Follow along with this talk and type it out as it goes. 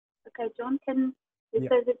Okay, John, it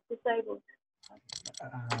says it's disabled.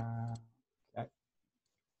 Okay.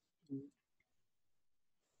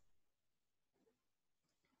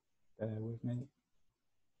 Bear with me.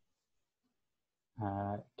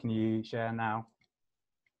 Can you share now?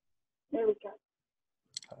 There we go.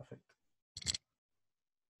 Perfect.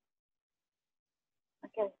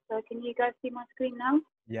 Okay, so can you guys see my screen now?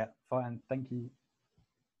 Yeah, fine. Thank you.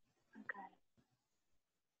 Okay.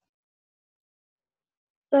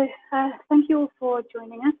 So thank you all for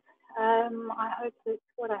joining us. I hope that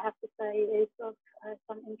what I have to say is of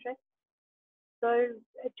some interest. So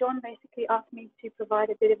John basically asked me to provide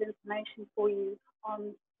a bit of information for you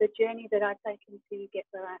on the journey that I've taken to get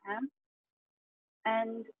where I am.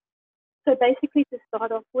 And so basically, to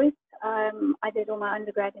start off with, I did all my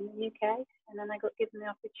undergrad in the UK, and then I got given the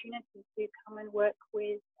opportunity to come and work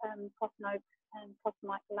with Prof. Noakes and Prof.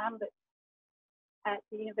 Michael Lambert at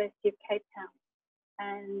the University of Cape Town.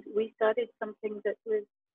 And we started something that was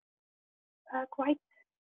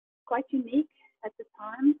quite unique at the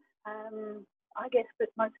time. I guess that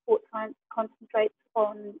most sports science concentrates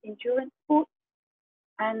on endurance sports,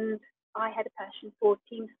 and I had a passion for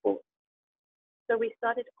team sports. So we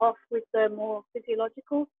started off with the more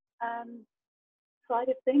physiological side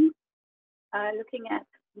of things, looking at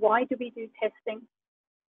why do we do testing,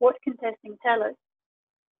 what can testing tell us,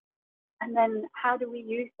 and then how do we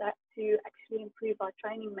use that to actually improve our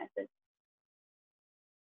training methods.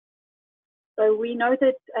 So we know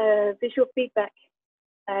that visual feedback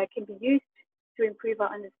can be used to improve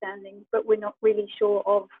our understanding, but we're not really sure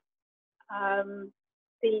of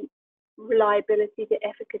the reliability, the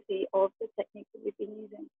efficacy of the techniques that we've been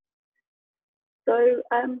using. So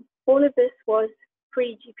all of this was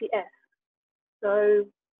pre-GPS. So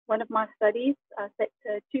one of my studies, I set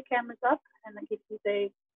 2 cameras up, and that gives you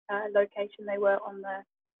the location they were on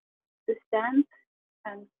the stand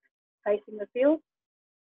and facing the field.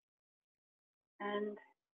 And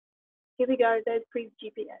here we go, there's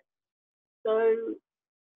pre-GPS. So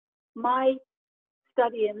my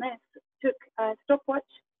study in this took a stopwatch,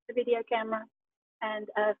 a video camera, and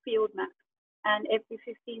a field map. And every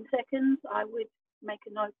 15 seconds, I would make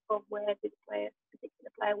a note of where this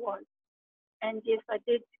particular player was. And yes, I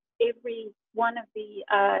did every one of the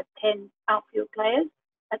 10 outfield players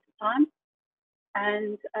at the time.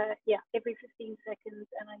 And yeah, every 15 seconds,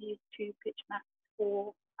 and I used 2 pitch maps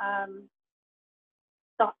for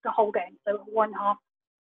the whole game. So one half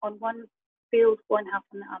on one field, one half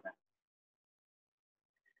on the other.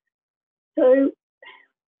 So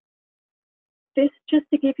this, just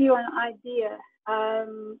to give you an idea,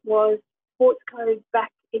 was sports code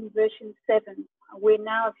back in version 7. We're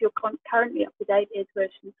now, if you're currently up to date, is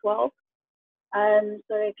version 12.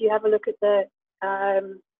 So if you have a look at the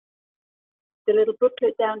little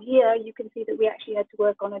booklet down here, you can see that we actually had to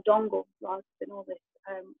work on a dongle rather than all this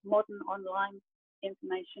modern online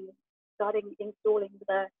information, starting installing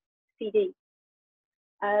the CD.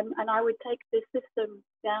 And I would take this system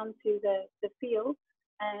down to the field,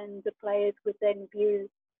 and the players would then view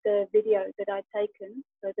the video that I'd taken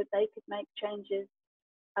so that they could make changes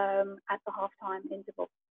at the halftime interval.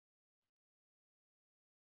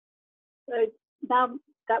 So now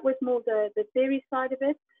that was more the theory side of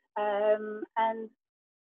it. And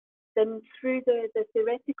then through the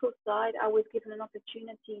theoretical side, I was given an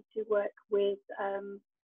opportunity to work with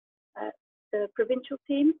the provincial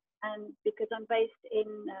team. And because I'm based in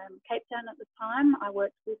Cape Town at the time, I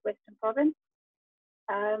worked with Western Province.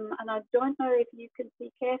 And I don't know if you can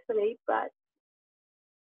see carefully, but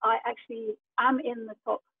I actually am in the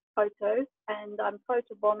top photo, and I'm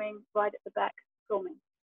photo bombing right at the back filming.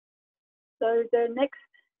 So the next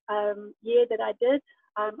year that I did,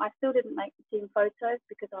 I still didn't make the team photos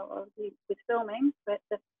because I was filming, but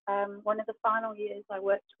one of the final years I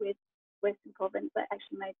worked with Western Province, I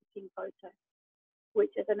actually made the team photo,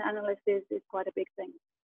 which as an analyst is quite a big thing.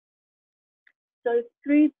 So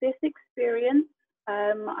through this experience,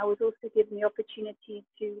 I was also given the opportunity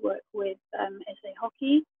to work with SA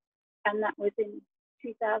Hockey, and that was in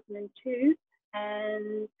 2002.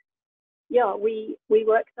 And yeah, we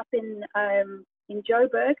worked up in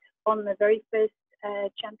Joburg on the very first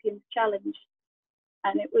Champions Challenge,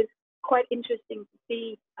 and it was quite interesting to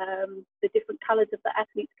see the different colours of the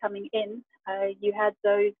athletes coming in. You had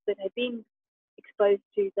those that had been exposed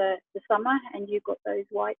to the summer, and you got those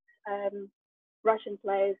white Russian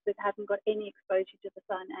players that hadn't got any exposure to the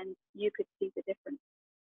sun, and you could see the difference.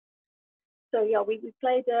 So yeah, we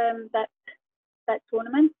played that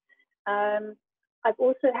tournament. I've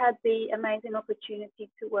also had the amazing opportunity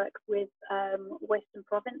to work with Western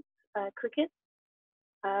Province cricket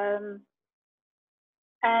and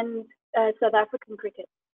South African cricket.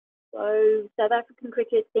 So South African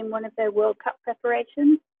cricket, in one of their World Cup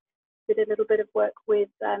preparations, did a little bit of work with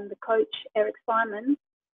the coach, Eric Simon.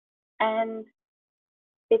 And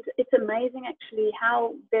it's amazing actually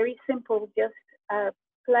how very simple just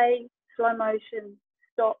play, slow motion,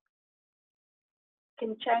 stop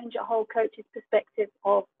can change a whole coach's perspective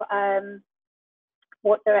of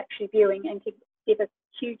what they're actually viewing, and give a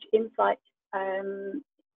huge insight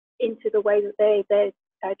into the way that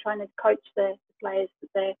they're trying to coach the players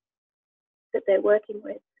that they're working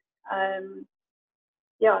with.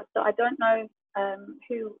 Yeah, so I don't know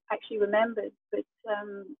who actually remembers, but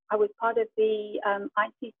I was part of the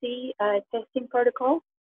ICC testing protocol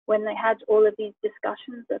when they had all of these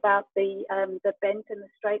discussions about the bent and the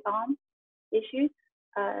straight arm issues.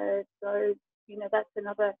 So, you know, that's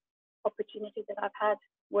another opportunity that I've had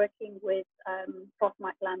working with Prof.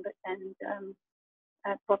 Mike Lambert and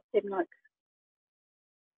Prof. Tim Noakes.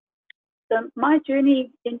 So my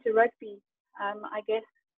journey into rugby, I guess,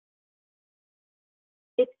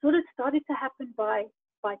 it sort of started to happen by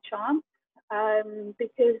chance,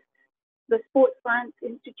 because the Sports Science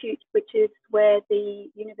Institute, which is where the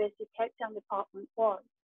University of Cape Town department was,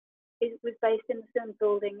 it was based in the same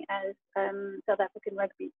building as South African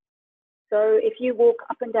Rugby. So if you walk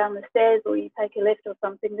up and down the stairs or you take a lift or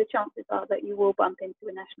something, the chances are that you will bump into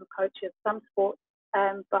a national coach of some sport,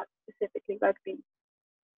 but specifically rugby.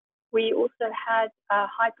 We also had a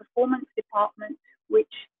high performance department,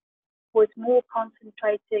 which was more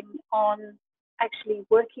concentrating on actually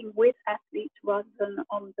working with athletes rather than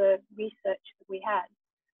on the research that we had.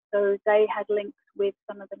 So they had links with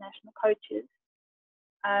some of the national coaches.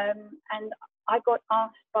 And I got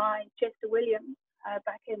asked by Chester Williams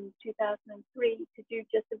back in 2003 to do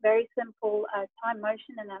just a very simple time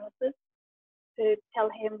motion analysis to tell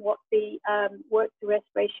him what the work to rest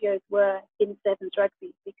ratios were in sevens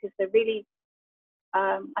rugby, because they're really,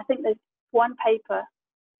 I think there's one paper,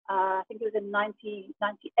 I think it was in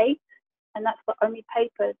 1998, and that's the only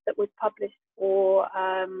paper that was published for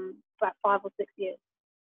about 5 or 6 years.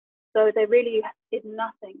 So they really did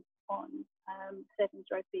nothing on sevens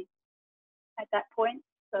rugby at that point.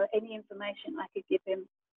 So any information I could give him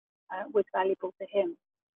was valuable to him.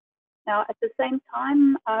 Now, at the same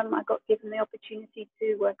time, I got given the opportunity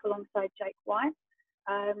to work alongside Jake White.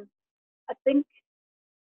 I think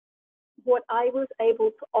what I was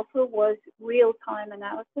able to offer was real-time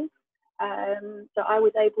analysis. So I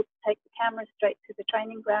was able to take the camera straight to the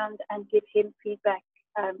training ground and give him feedback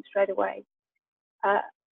straight away.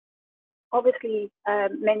 Obviously,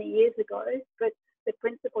 many years ago, but the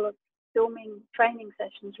principle of filming training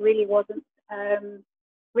sessions really wasn't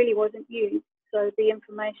used. So the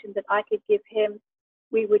information that I could give him,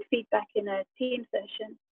 we would feed back in a team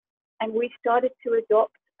session, and we started to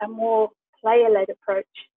adopt a more player-led approach.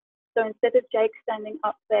 So instead of Jake standing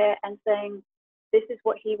up there and saying, this is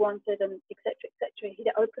what he wanted, and et cetera, he'd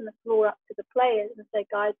open the floor up to the players and say,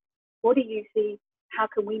 guys, what do you see? How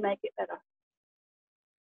can we make it better?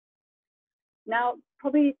 Now,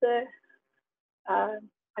 probably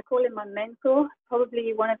I call him my mentor,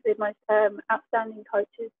 probably one of the most outstanding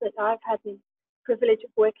coaches that I've had the privilege of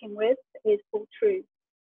working with is Paul True.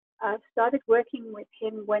 I started working with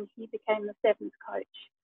him when he became the sevens coach.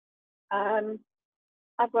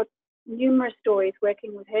 I've got numerous stories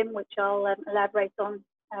working with him, which I'll elaborate on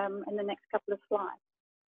in the next couple of slides.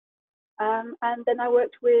 And then I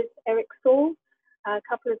worked with Eric Saul, a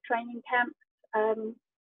couple of training camps,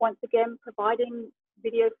 once again providing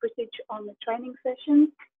video footage on the training sessions,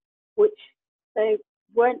 which they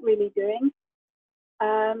weren't really doing.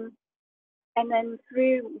 And then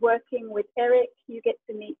through working with Eric, you get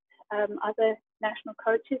to meet other national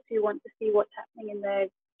coaches who want to see what's happening in their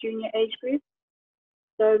junior age group.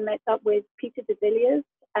 So met up with Peter de Villiers,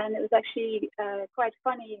 and it was actually quite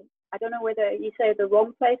funny. I don't know whether you say the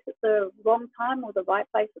wrong place at the wrong time or the right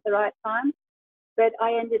place at the right time, but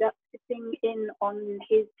I ended up sitting in on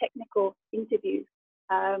his technical interview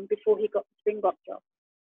before he got the Springbok job.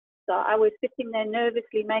 So I was sitting there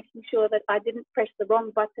nervously making sure that I didn't press the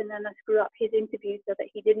wrong button and I screw up his interview so that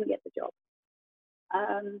he didn't get the job.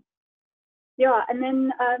 Yeah, and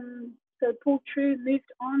then so Paul True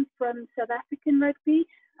moved on from South African Rugby,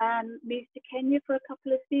 moved to Kenya for a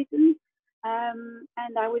couple of seasons,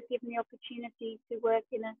 and I was given the opportunity to work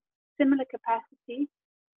in a similar capacity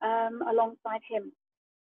alongside him.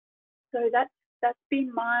 So that's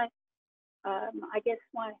been my, I guess,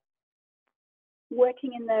 my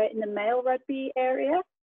working in the male rugby area.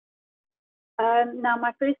 Now,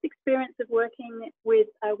 my first experience of working with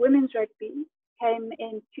women's rugby came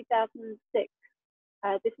in 2006.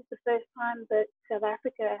 This is the first time that South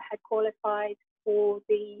Africa had qualified for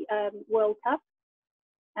the World Cup.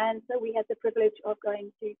 And so we had the privilege of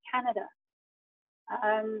going to Canada.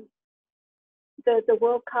 The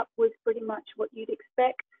World Cup was pretty much what you'd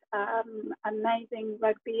expect. Amazing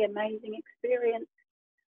rugby, amazing experience.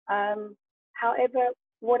 However,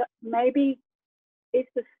 what maybe is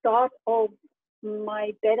the start of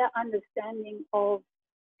my better understanding of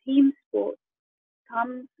team sport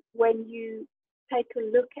comes when you take a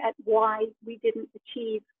look at why we didn't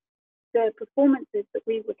achieve the performances that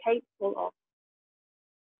we were capable of.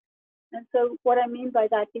 And so what I mean by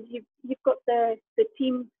that is you've got the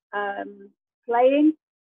team playing,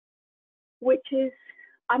 which is,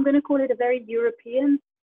 I'm going to call it a very European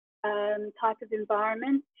type of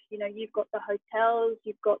environment. You know, you've got the hotels,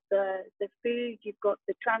 you've got the food, you've got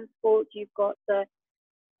the transport, you've got the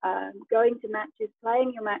going to matches,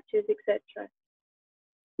 playing your matches, etc.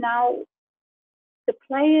 Now, the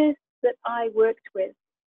players that I worked with,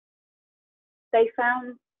 they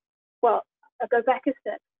found, well, I'll go back a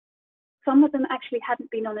step. Some of them actually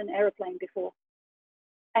hadn't been on an aeroplane before.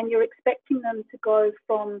 And you're expecting them to go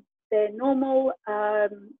from their normal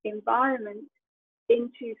environment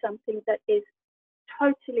into something that is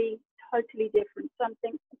totally different.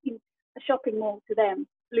 Something, a shopping mall to them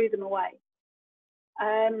blew them away.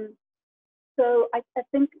 So I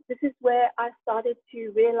think this is where I started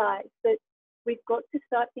to realize that we've got to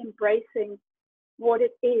start embracing what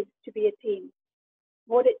it is to be a team.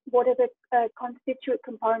 What are the constituent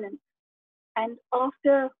components? And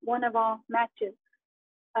after one of our matches,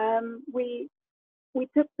 we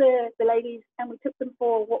took the ladies and we took them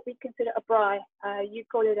for what we consider a braai. You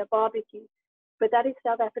call it a barbecue, but that is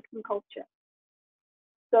South African culture.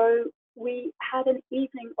 So we had an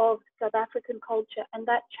evening of South African culture, and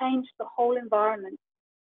that changed the whole environment.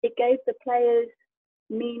 It gave the players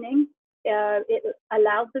meaning. It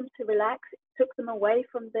allowed them to relax. It took them away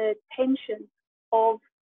from the tension of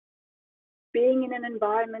being in an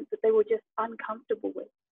environment that they were just uncomfortable with.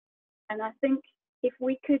 And I think if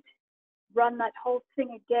we could run that whole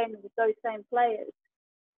thing again with those same players,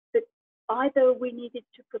 that either we needed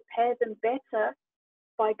to prepare them better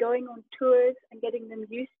by going on tours and getting them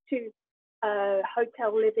used to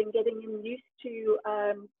hotel living, getting them used to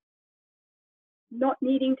not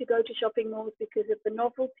needing to go to shopping malls because of the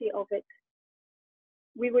novelty of it,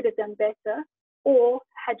 we would have done better. Or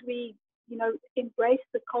had we, embraced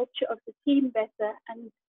the culture of the team better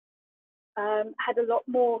and had a lot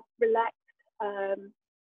more relaxed, I'm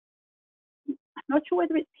not sure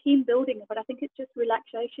whether it's team building, but I think it's just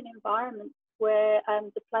relaxation environments where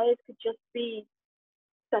the players could just be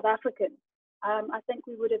South African. I think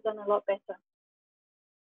we would have done a lot better.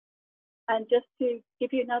 And just to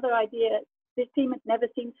give you another idea, this team had never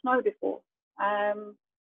seen snow before.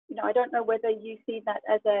 I don't know whether you see that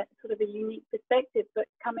as a sort of a unique perspective, but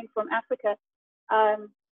coming from Africa,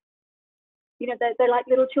 they're like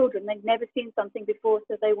little children. They've never seen something before,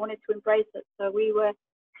 so they wanted to embrace it. So we were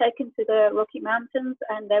taken to the Rocky Mountains,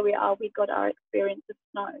 and there we are. We got our experience of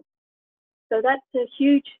snow. So that's a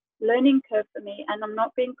huge learning curve for me, and I'm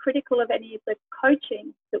not being critical of any of the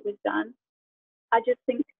coaching that was done. I just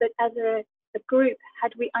think that as a group,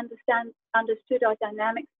 had we understood our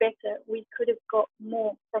dynamics better, we could have got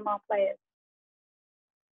more from our players.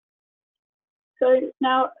 So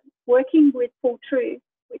now working with Paul True,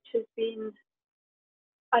 which has been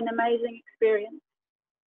an amazing experience.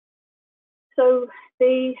 So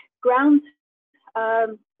the ground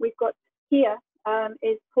we've got here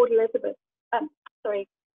is Port Elizabeth. Sorry,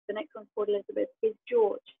 the next one's Port Elizabeth, is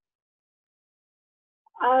George.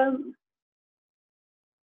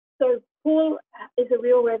 So Paul is a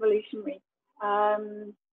real revolutionary,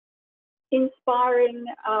 inspiring,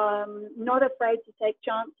 not afraid to take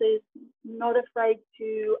chances, not afraid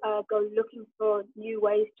to go looking for new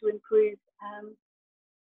ways to improve.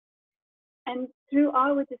 And through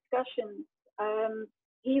our discussions,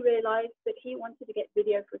 he realized that he wanted to get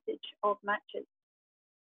video footage of matches.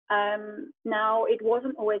 Now, it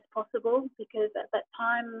wasn't always possible because at that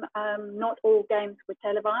time, not all games were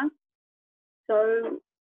televised. So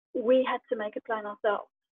we had to make a plan ourselves.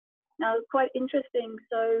 Now, it's quite interesting.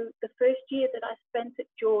 So the first year that I spent at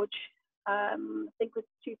George, I think it was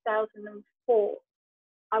 2004,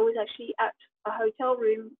 I was actually at a hotel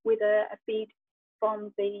room with a feed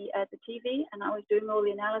from the TV, and I was doing all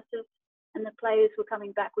the analysis, and the players were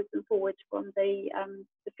coming backwards and forwards from the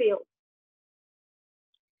field.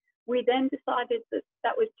 We then decided that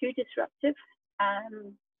that was too disruptive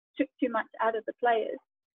and took too much out of the players.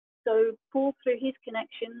 So Paul, through his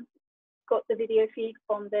connections, got the video feed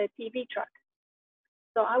from the TV truck.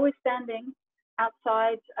 So I was standing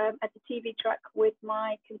outside at the TV truck with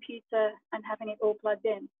my computer and having it all plugged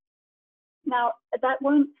in. Now, that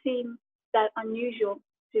won't seem that unusual,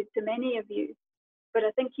 to many of you, but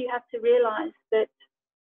I think you have to realize that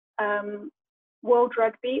World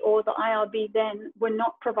Rugby or the IRB then were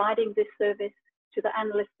not providing this service to the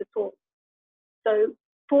analysts at all. So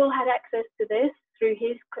Paul had access to this through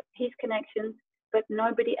his connections, but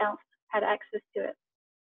nobody else had access to it.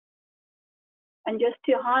 And just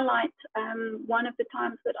to highlight, one of the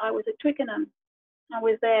times that I was at Twickenham, I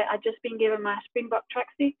was there, I'd just been given my Springbok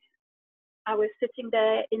tracksuit. I was sitting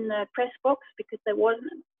there in the press box because there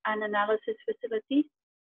wasn't an analysis facility.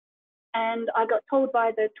 And I got told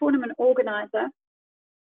by the tournament organizer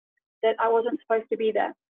that I wasn't supposed to be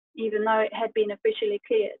there, even though it had been officially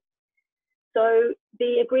cleared. So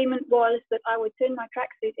the agreement was that I would turn my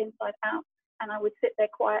tracksuit inside out and I would sit there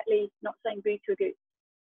quietly, not saying boo to a goose.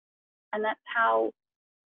 And that's how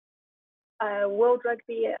World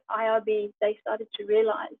Rugby, IRB, they started to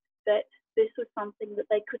realize that this was something that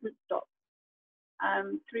they couldn't stop.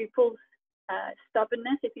 Through Paul's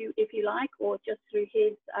stubbornness, if you like, or just through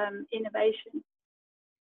his innovation,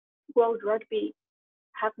 World Rugby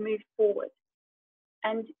have moved forward.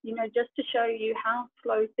 And you know, just to show you how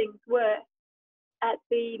slow things were, at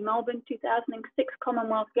the Melbourne 2006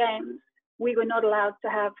 Commonwealth Games, we were not allowed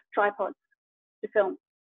to have tripods to film.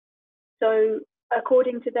 So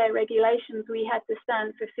according to their regulations, we had to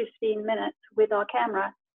stand for 15 minutes with our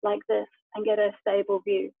camera like this and get a stable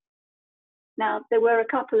view. Now, there were a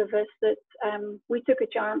couple of us that we took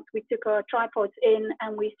a chance, we took our tripods in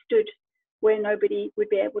and we stood where nobody would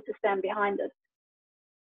be able to stand behind us.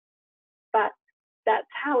 But that's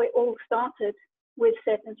how it all started with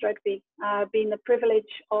Sevens Rugby, being the privilege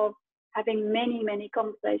of having many, many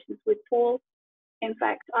conversations with Paul. In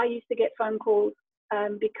fact, I used to get phone calls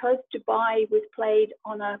because Dubai was played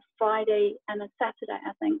on a Friday and a Saturday,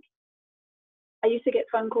 I think. I used to get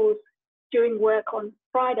phone calls during work on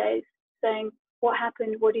Fridays saying, what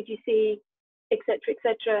happened, what did you see, etc.,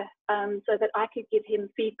 etc., so that I could give him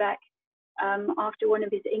feedback after one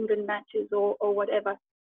of his England matches or whatever.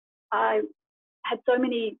 I had so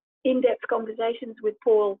many in-depth conversations with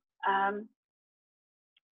Paul.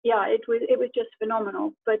 Yeah, it was just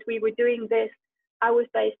phenomenal. But we were doing this. I was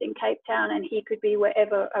based in Cape Town and he could be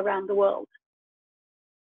wherever around the world.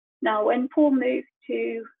 Now, when Paul moved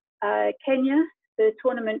to Kenya, the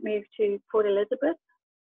tournament moved to Port Elizabeth,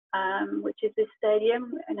 which is this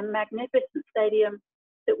stadium, and a magnificent stadium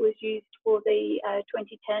that was used for the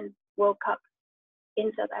 2010 World Cup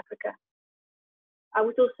in South Africa. I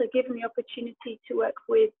was also given the opportunity to work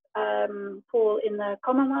with Paul in the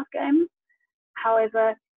Commonwealth Games.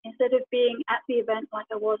 However, instead of being at the event like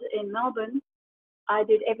I was in Melbourne, I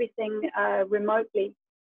did everything remotely.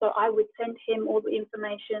 So I would send him all the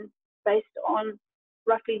information based on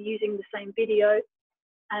roughly using the same video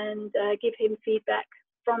and give him feedback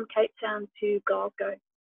from Cape Town to Glasgow.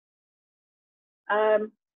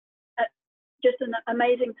 Just an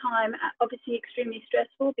amazing time, obviously extremely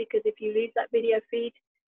stressful, because if you lose that video feed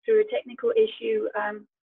through a technical issue,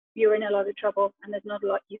 you're in a lot of trouble and there's not a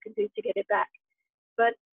lot you can do to get it back.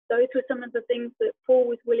 But those were some of the things that Paul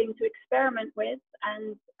was willing to experiment with,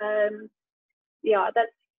 and yeah,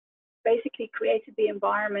 that's basically created the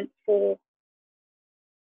environment for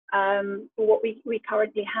what we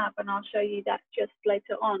currently have, and I'll show you that just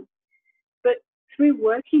later on. But through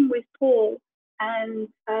working with Paul and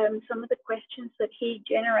some of the questions that he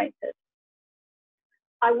generated,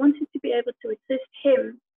 I wanted to be able to assist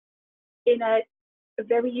him in a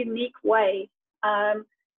very unique way.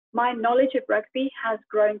 My knowledge of rugby has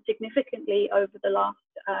grown significantly over the last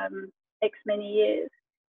X many years,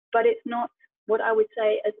 but it's not what I would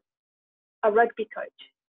say as a rugby coach.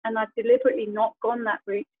 And I've deliberately not gone that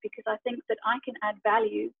route because I think that I can add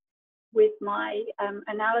value with my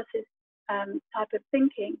analysis type of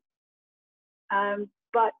thinking,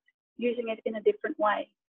 but using it in a different way.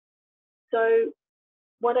 So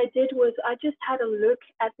what I did was I just had a look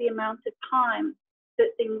at the amount of time that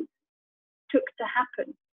things took to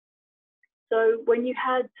happen. So when you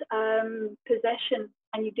had possession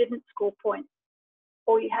and you didn't score points,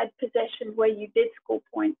 or you had possession where you did score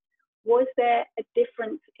points, was there a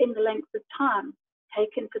difference in the length of time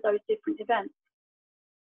taken for those different events?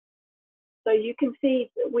 So you can see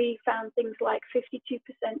that we found things like 52%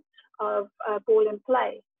 of ball in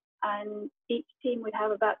play, and each team would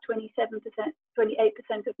have about 27%,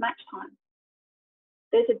 28% of match time.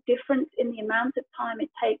 There's a difference in the amount of time it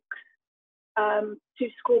takes to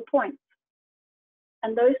score points.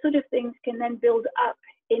 And those sort of things can then build up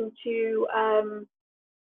into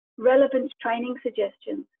relevant training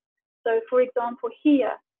suggestions. So for example,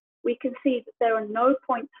 here, we can see that there are no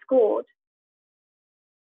points scored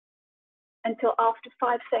until after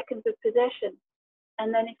 5 seconds of possession.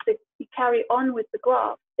 And then if you carry on with the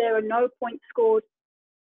graph, there are no points scored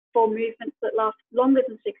for movements that last longer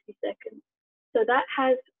than 60 seconds. So that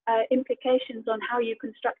has implications on how you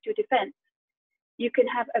construct your defense. You can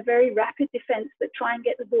have a very rapid defense that try and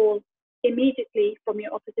get the ball immediately from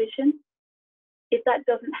your opposition. If that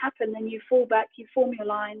doesn't happen, then you fall back, you form your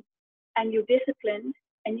line, and you're disciplined,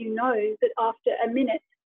 and you know that after a minute,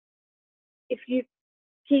 if you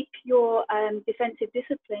keep your defensive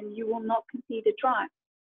discipline, you will not concede a try.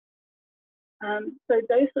 So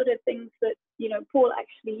those sort of things that, you know, Paul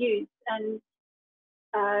actually used, and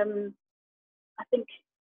I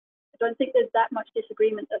don't think there's that much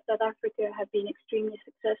disagreement that South Africa have been extremely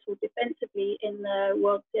successful defensively in the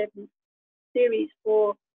World Sevens series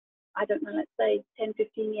for, I don't know, let's say 10,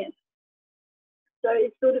 15 years. So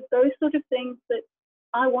it's sort of those sort of things that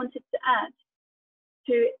I wanted to add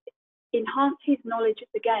to enhance his knowledge of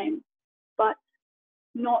the game, but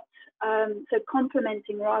not so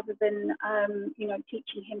complementing rather than you know,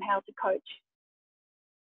 teaching him how to coach.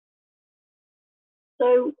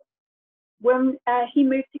 So when he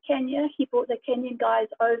moved to Kenya, he brought the Kenyan guys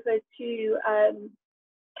over to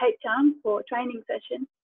Cape Town for a training session,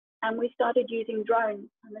 and we started using drones.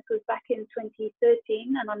 And this was back in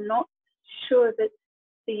 2013, and I'm not sure that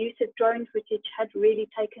the use of drone footage had really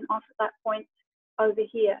taken off at that point over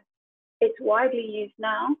here. It's widely used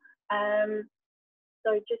now.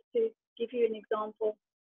 So just to give you an example.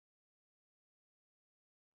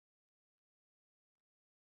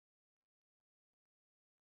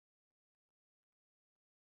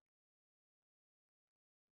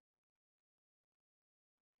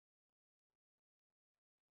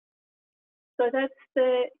 So that's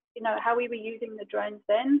the, you know, how we were using the drones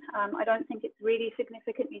then. I don't think it's really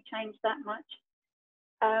significantly changed that much.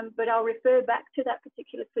 But I'll refer back to that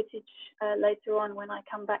particular footage later on when I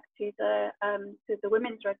come back to the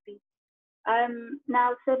women's rugby.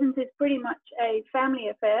 Now, sevens is pretty much a family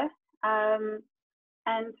affair,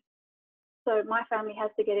 and so my family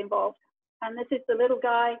has to get involved. And this is the little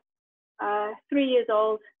guy, 3 years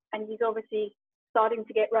old, and he's obviously starting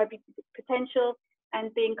to get rugby potential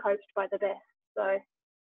and being coached by the best. So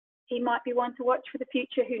he might be one to watch for the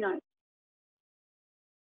future, who knows?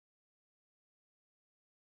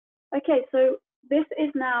 Okay, so this is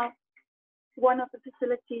now one of the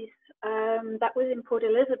facilities that was in Port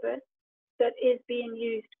Elizabeth that is being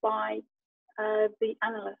used by the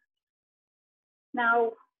analyst.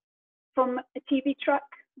 Now, from a TV truck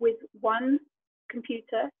with one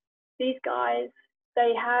computer, these guys,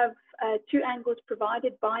 they have 2 angles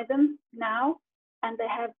provided by them now, and they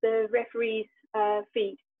have the referee's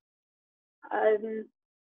feed.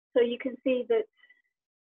 So you can see that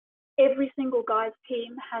every single guy's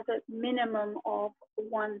team has a minimum of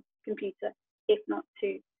 1 computer, if not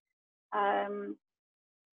 2.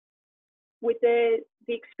 With the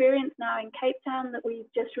experience now in Cape Town that we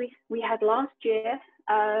had last year,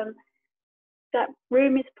 that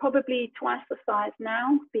room is probably twice the size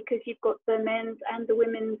now because you've got the men's and the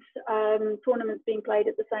women's tournaments being played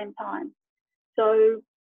at the same time. So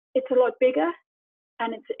it's a lot bigger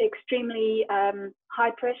and it's extremely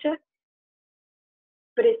high pressure.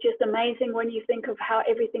 But it's just amazing when you think of how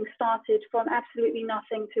everything started from absolutely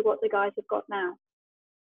nothing to what the guys have got now.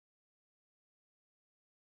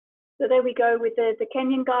 So there we go with the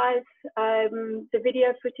Kenyan guys. The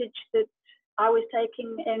video footage that I was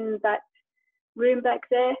taking in that room back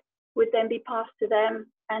there would then be passed to them,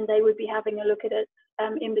 and they would be having a look at it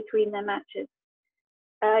in between their matches.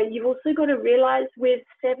 You've also got to realize with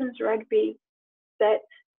sevens rugby that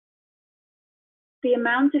the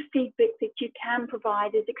amount of feedback that you can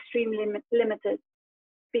provide is extremely limited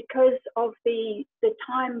because of the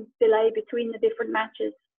time delay between the different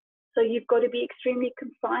matches. So you've got to be extremely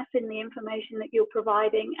concise in the information that you're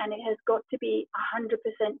providing, and it has got to be 100%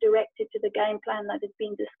 directed to the game plan that has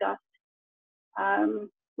been discussed,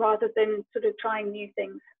 rather than sort of trying new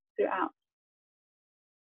things throughout.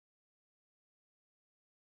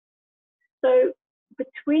 So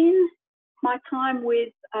between my time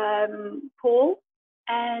with Paul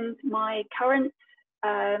and my current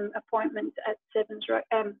appointment at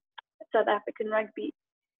South African Rugby,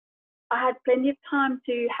 I had plenty of time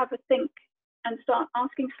to have a think and start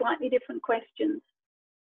asking slightly different questions.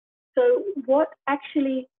 So what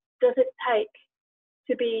actually does it take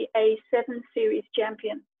to be a 7 series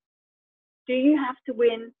champion? Do you have to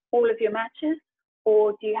win all of your matches,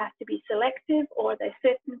 or do you have to be selective, or are there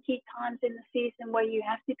certain key times in the season where you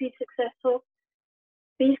have to be successful?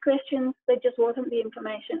 These questions, there just wasn't the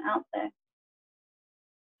information out there.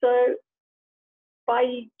 So by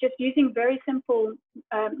just using very simple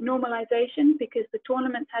normalization, because the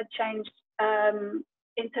tournaments had changed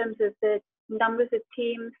in terms of the numbers of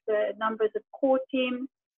teams, the numbers of core teams,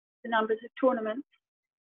 the numbers of tournaments.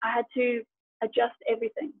 I had to adjust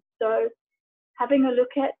everything. So having a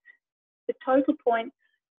look at the total points,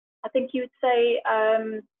 I think you would say,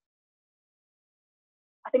 I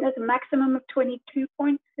think there's a maximum of 22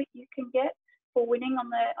 points that you can get for winning on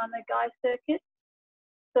the guys circuit.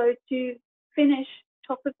 So to finish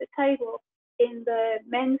top of the table in the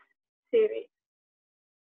men's series,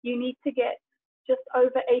 you need to get just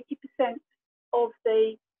over 80% of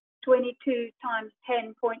the 22 times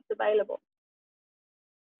 10 points available.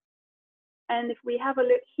 And if we have a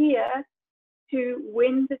look here, to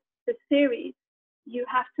win the series, you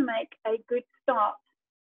have to make a good start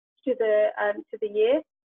to the year,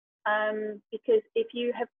 because if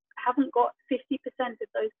you haven't got 50% of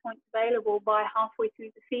those points available by halfway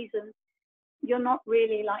through the season, you're not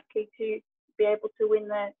really likely to be able to win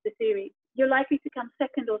the series. You're likely to come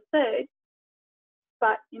second or third,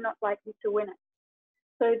 but you're not likely to win it.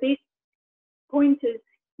 So these pointers,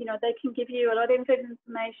 you know, they can give you a lot of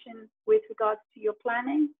information with regards to your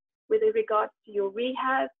planning, with regards to your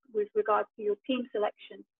rehab, with regards to your team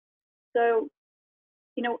selection. So,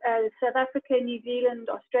 you know, South Africa, New Zealand,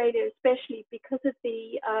 Australia, especially because of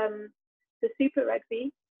the Super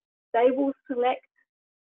Rugby, they will select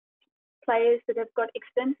players that have got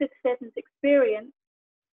extensive sevens experience,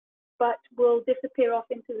 but will disappear off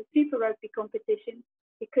into the Super Rugby competition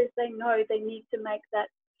because they know they need to make that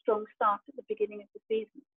strong start at the beginning of the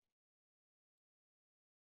season.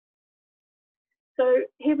 So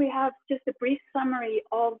here we have just a brief summary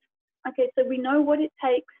of, okay, so we know what it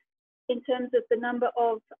takes in terms of the number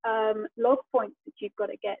of log points that you've got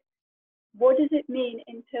to get. What does it mean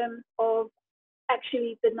in terms of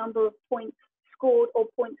actually the number of points scored or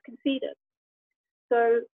points conceded?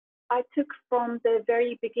 So I took from the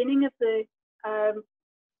very beginning of the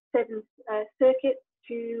sevens circuit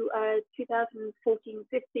to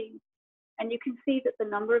 2014-15, and you can see that the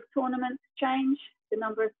number of tournaments changed, the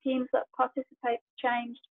number of teams that participate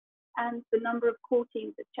changed, and the number of core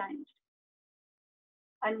teams have changed.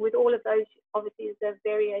 And with all of those, obviously, there's a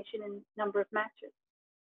variation in number of matches.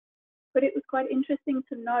 But it was quite interesting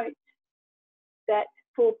to note that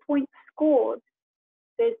for points scored,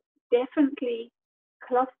 there's definitely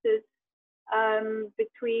clusters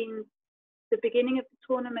between the beginning of the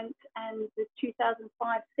tournament and the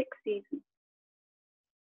 2005-06 season.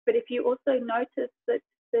 But if you also notice that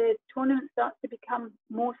the tournament starts to become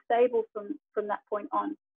more stable from that point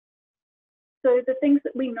on. So the things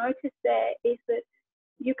that we noticed there is that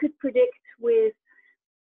you could predict with,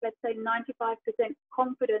 let's say, 95%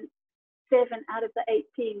 confidence, 7 out of the 8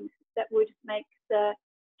 teams that would make the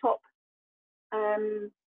top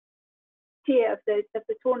tier of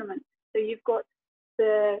the tournament. So you've got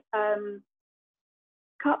the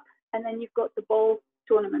cup, and then you've got the bowl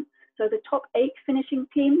tournament. So the top 8 finishing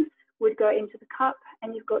teams would go into the cup,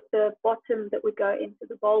 and you've got the bottom that would go into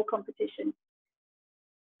the bowl competition.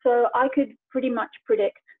 So I could pretty much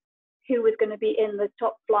predict who was going to be in the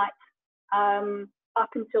top flight up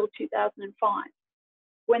until 2005.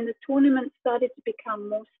 When the tournament started to become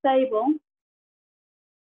more stable,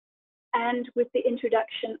 and with the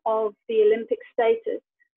introduction of the Olympic status,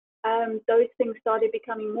 those things started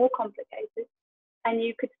becoming more complicated. And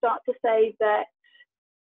you could start to say that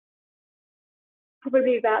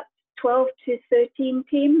probably about 12 to 13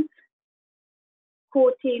 teams,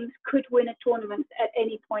 core teams, could win a tournament at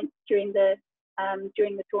any point during the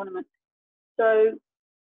tournament. So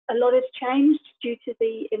a lot has changed due to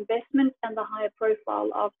the investment and the higher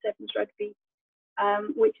profile of sevens rugby,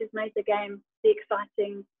 which has made the game the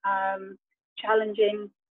exciting,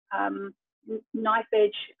 challenging, knife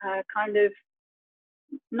edge kind of,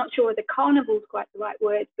 not sure whether carnival is quite the right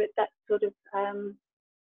word, but that sort of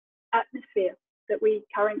atmosphere that we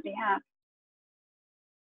currently have.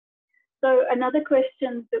 So another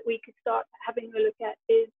question that we could start having a look at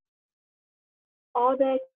is, are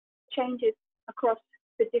there changes across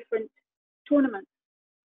the different tournaments?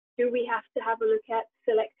 Do we have to have a look at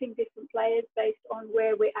selecting different players based on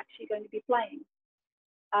where we're actually going to be playing?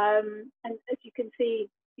 And as you can see,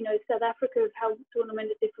 you know, South Africa has held the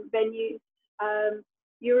tournament at different venues.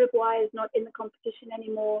 Uruguay is not in the competition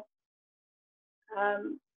anymore.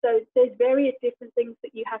 So there's various different things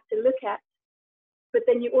that you have to look at. But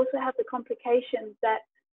then you also have the complications that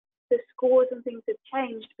the scores and things have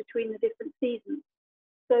changed between the different seasons.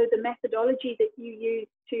 So the methodology that you use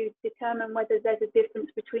to determine whether there's a difference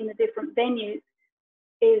between the different venues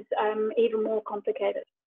is even more complicated.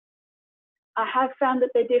 I have found that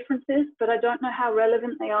there are differences, but I don't know how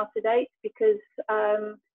relevant they are to date because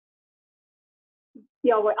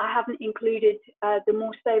yeah, well, I haven't included the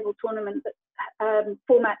more stable tournament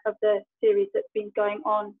format of the series that's been going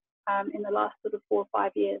on in the last sort of 4 or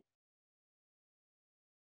 5 years.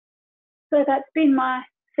 So that's been my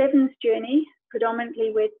sevens journey,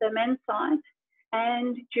 predominantly with the men's side.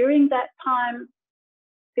 And during that time,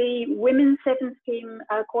 the women's sevens team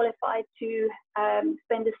qualified to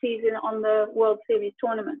spend a season on the World Series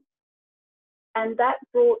tournament. And that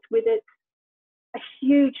brought with it a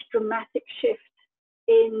huge dramatic shift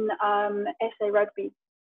in SA Rugby.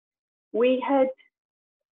 We had,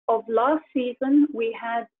 of last season, we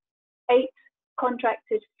had 8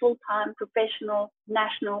 contracted full-time professional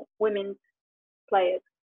national women's players.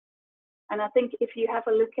 And I think if you have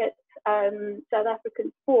a look at South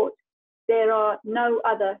African sport, there are no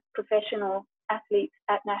other professional athletes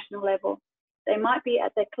at national level. They might be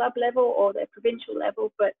at their club level or their provincial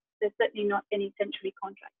level, but there's certainly not any centrally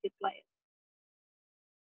contracted players.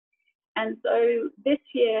 And so this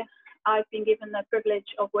year, I've been given the privilege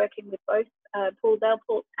of working with both Paul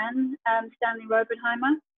Delport and Stanley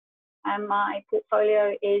Robenheimer. And my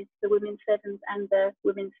portfolio is the women's sevens and the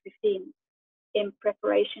women's 15s in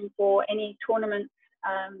preparation for any tournaments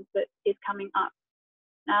that is coming up.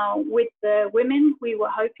 Now, with the women, we were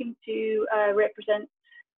hoping to represent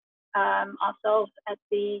ourselves at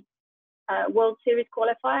the World Series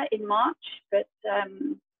qualifier in March, but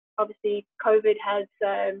obviously COVID has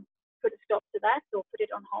put a stop to that or put it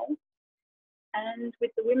on hold. And with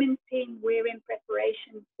the women's team, we're in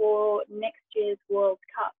preparation for next year's World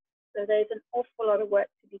Cup. So there's an awful lot of work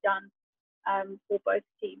to be done for both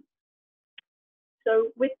teams. So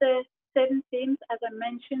with the 7 teams, as I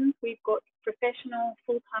mentioned, we've got professional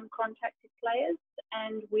full-time contracted players,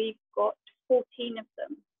 and we've got 14 of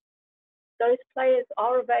them. Those players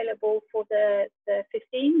are available for the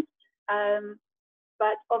 15s,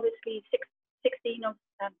 but obviously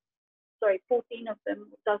 14 of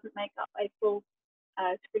them doesn't make up a full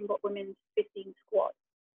Springbok Women's 15 squad.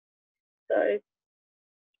 So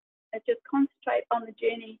let's just concentrate on the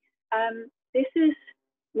journey. This is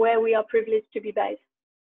where we are privileged to be based.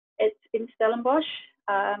 It's in Stellenbosch.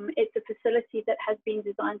 It's a facility that has been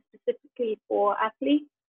designed specifically for athletes.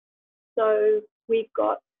 So we've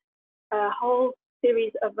got a whole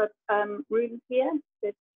series of rooms here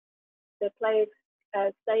that the players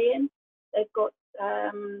stay in. They've got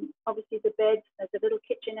obviously the beds, there's a little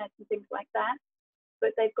kitchenette and things like that.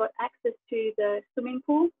 But they've got access to the swimming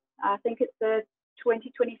pool. I think it's a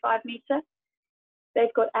 20-25 meter.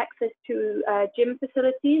 They've got access to gym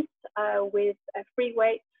facilities with free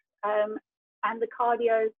weights and the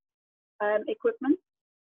cardio equipment.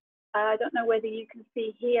 I don't know whether you can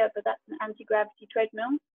see here, but that's an anti-gravity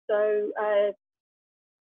treadmill. So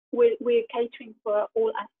we're catering for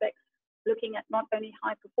all aspects, looking at not only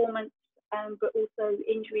high performance, but also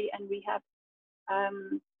injury and rehab,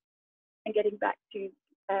 and getting back to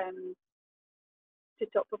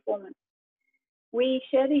top performance. We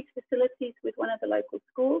share these facilities with one of the local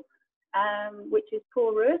schools, which is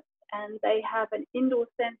Paul Ruth, and they have an indoor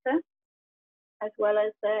centre as well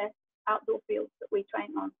as their outdoor fields that we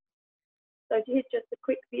train on. So here's just a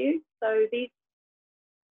quick view. So these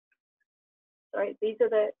are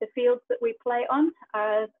the fields that we play on.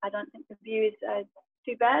 I don't think the view is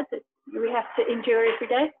too bad. We have to endure every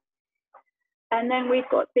day. And then we've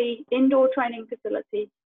got the indoor training facility.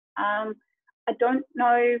 I don't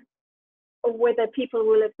know whether people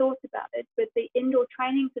will have thought about it, but the indoor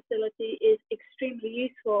training facility is extremely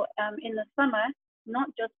useful in the summer, not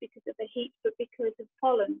just because of the heat, but because of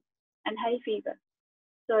pollen and hay fever.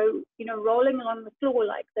 So, you know, rolling along the floor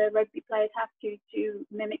like the rugby players have to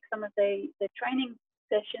mimic some of the training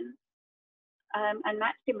sessions and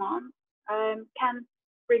match demands can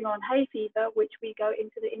bring on hay fever, which we go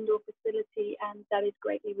into the indoor facility, and that is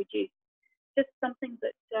greatly reduced. Just something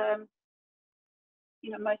that you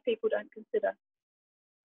know, most people don't consider.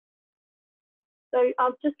 So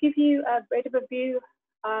I'll just give you a bit of a view.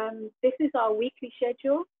 This is our weekly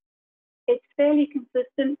schedule. It's fairly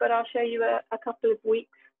consistent, but I'll show you a couple of weeks.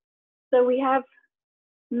 So we have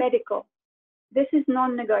medical. This is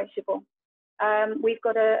non-negotiable. We've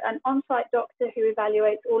got an on-site doctor who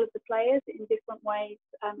evaluates all of the players in different ways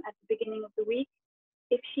at the beginning of the week.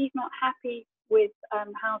 If she's not happy with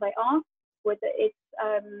how they are, whether it's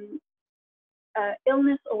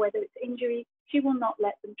illness or whether it's injury, she will not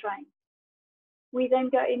let them train. We then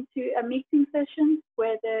go into a meeting session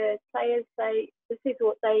where the players say this is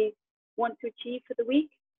what they want to achieve for the week.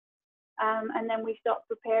 And then we start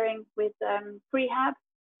preparing with prehab,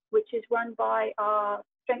 which is run by our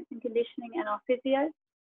strength and conditioning and our physio,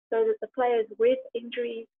 so that the players with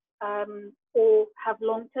injuries or have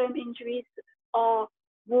long-term injuries are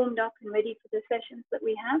warmed up and ready for the sessions that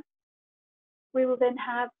we have. we will then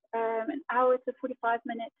have an hour to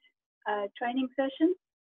 45-minute training session,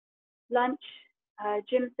 lunch,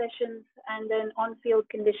 gym sessions, and then on-field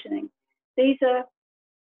conditioning. These are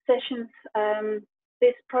sessions,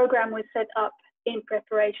 this program was set up in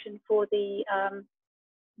preparation for the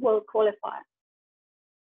World Qualifier.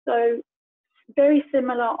 So very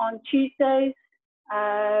similar on Tuesdays,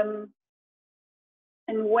 and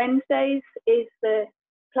Wednesdays is the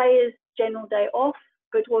players' general day off.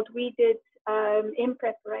 But what we did in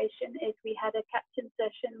preparation is we had a captain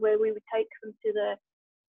session where we would take them to the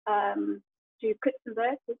to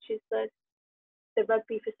Kutsenberg, which is the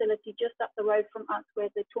rugby facility just up the road from us where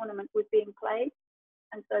the tournament was being played.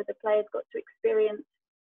 And so the players got to experience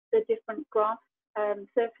the different grass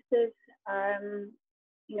surfaces,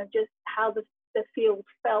 you know, just how the field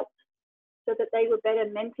felt, so that they were better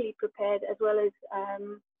mentally prepared, as well as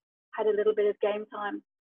had a little bit of game time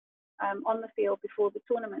on the field before the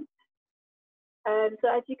tournament. So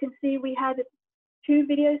as you can see, we had 2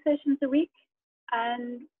 video sessions a week,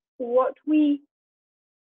 and what we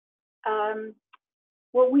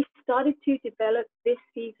started to develop this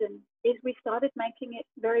season is we started making it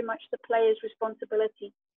very much the players'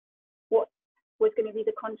 responsibility what was going to be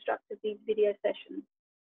the construct of these video sessions.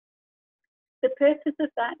 The purpose of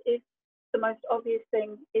that is the most obvious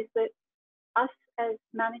thing, is that us as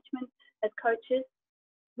management, as coaches,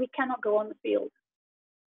 we cannot go on the field.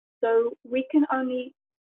 So we can only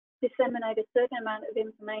disseminate a certain amount of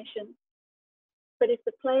information. But if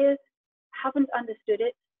the players haven't understood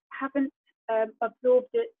it, haven't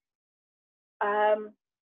absorbed it,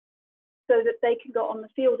 so that they can go on the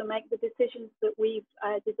field and make the decisions that we've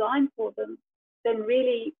designed for them, then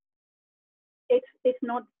really it's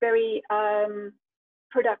not very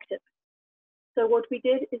productive. So what we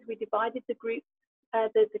did is we divided the group,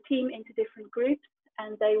 the team into different groups,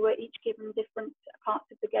 and they were each given different parts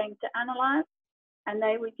of the game to analyze, and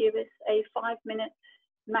they would give us a 5-minute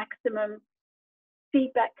maximum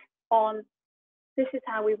feedback on, this is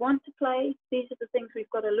how we want to play, these are the things we've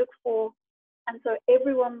got to look for. And so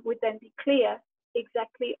everyone would then be clear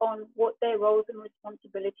exactly on what their roles and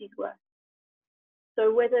responsibilities were.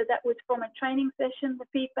 So whether that was from a training session, the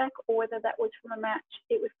feedback, or whether that was from a match,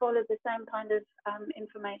 it would follow the same kind of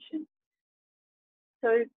information.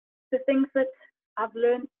 So the things that I've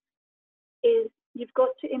learned is you've got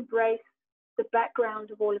to embrace the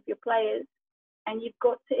background of all of your players, and you've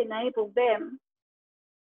got to enable them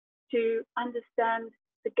to understand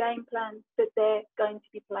the game plan that they're going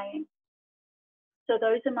to be playing. So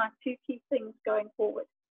those are my 2 key things going forward.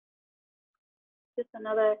 Just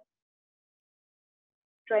another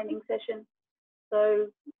training session. So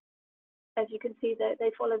as you can see,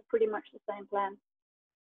 they followed pretty much the same plan.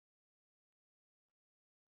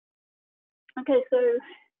 Okay, so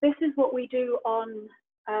this is what we do on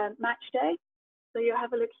match day. So you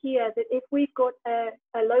have a look here that if we've got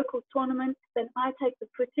a local tournament, then I take the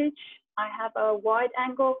footage, I have a wide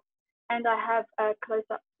angle, and I have a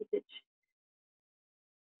close-up footage.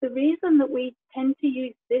 The reason that we tend to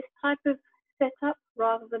use this type of setup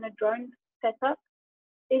rather than a drone setup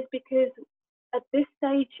is because at this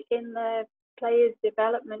stage in the player's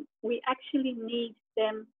development, we actually need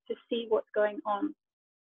them to see what's going on.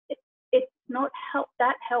 It's not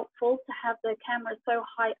that helpful to have the camera so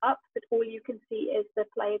high up that all you can see is the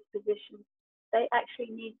player's position. They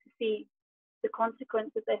actually need to see the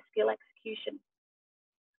consequence of their skill execution.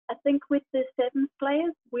 I think with the 7th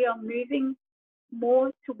players, we are moving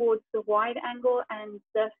more towards the wide angle and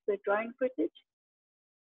thus the drone footage.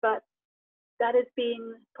 But that has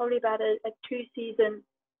been probably about a 2-season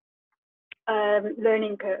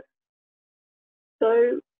learning curve.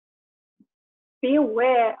 So be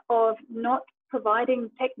aware of not providing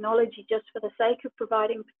technology just for the sake of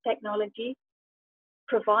providing technology.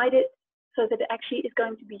 Provide it so that it actually is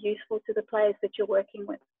going to be useful to the players that you're working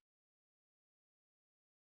with.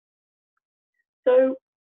 So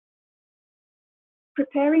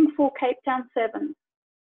preparing for Cape Town 7,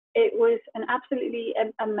 it was an absolutely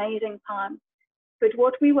amazing time. But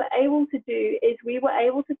what we were able to do is we were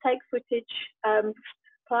able to take footage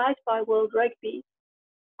supplied by World Rugby,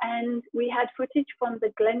 and we had footage from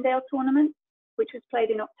the Glendale tournament, which was played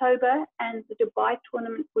in October, and the Dubai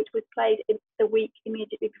tournament, which was played in the week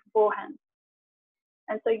immediately beforehand.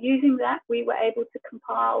 And so using that, we were able to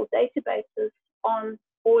compile databases on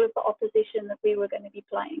all of the opposition that we were going to be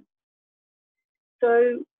playing.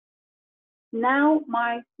 So now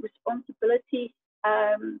my responsibility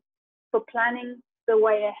for planning the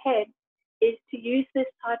way ahead is to use this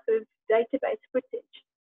type of database footage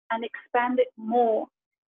and expand it more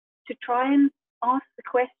to try and ask the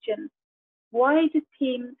question, why do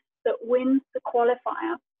teams that win the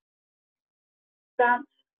qualifier bounce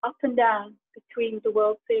up and down between the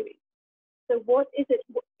World Series. So what is it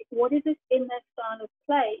in their style of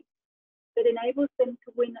play that enables them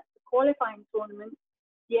to win at the qualifying tournament,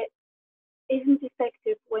 yet isn't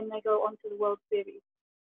effective when they go on to the World Series?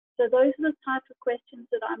 So those are the type of questions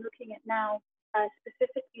that I'm looking at now,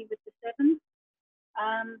 specifically with the sevens.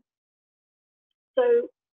 So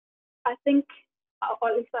I think, or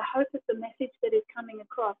at least I hope that the message that is coming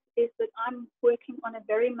across is that I'm working on a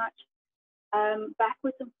very much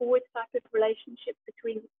backwards and forwards type of relationship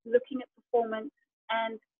between looking at performance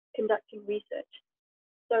and conducting research.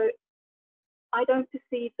 So I don't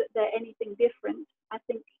perceive that they're anything different. I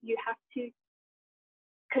think you have to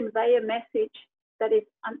convey a message that is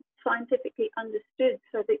scientifically understood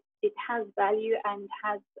so that it has value and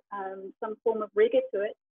has some form of rigor to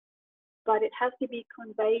it, but it has to be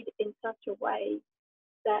conveyed in such a way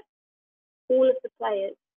that all of the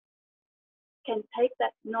players can take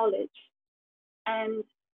that knowledge and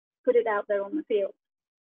put it out there on the field.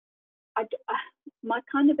 My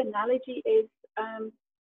kind of analogy is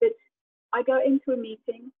that I go into a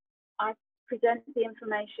meeting, I present the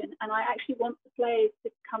information, and I actually want the players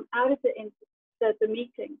to come out of the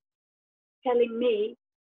meeting telling me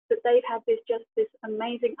that they've had this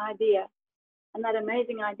amazing idea, and that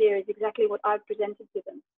amazing idea is exactly what I've presented to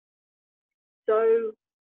them. So,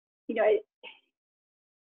 you know,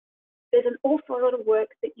 there's an awful lot of work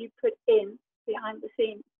that you put in behind the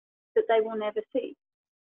scenes that they will never see.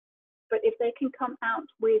 But if they can come out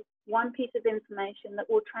with one piece of information that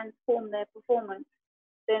will transform their performance,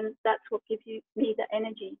 then that's what gives me the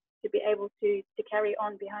energy to be able to carry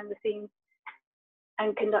on behind the scenes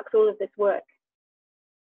and conduct all of this work.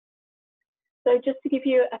 So just to give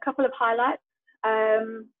you a couple of highlights,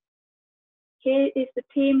 here is the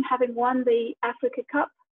team having won the Africa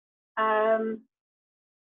Cup.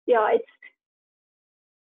 Yeah, it's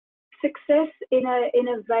success in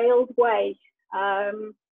a veiled way.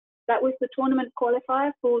 That was the tournament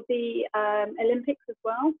qualifier for the Olympics as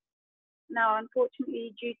well. Now,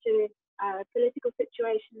 unfortunately, due to political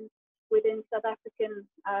situations within South African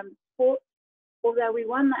sports, although we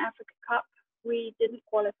won the Africa Cup, we didn't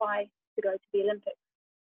qualify to go to the Olympics.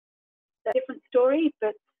 That's a different story,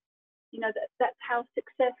 but you know, that's how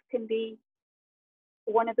success can be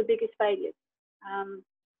one of the biggest failures.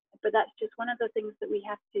 But that's just one of the things that we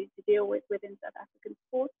have to deal with within South African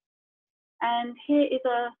sports. And here is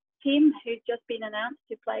a team who's just been announced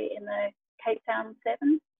to play in the Cape Town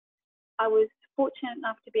Sevens. I was fortunate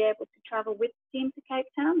enough to be able to travel with the team to Cape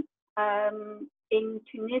Town. In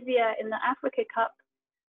Tunisia, in the Africa Cup,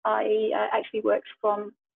 I actually worked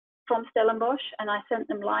from Stellenbosch, and I sent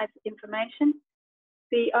them live information.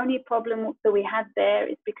 The only problem that we had there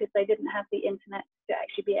is because they didn't have the internet to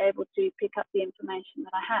actually be able to pick up the information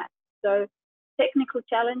that I had. So technical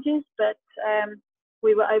challenges, but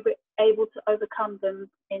we were able to overcome them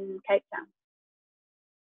in Cape Town.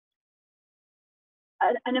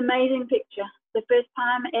 An amazing picture. The first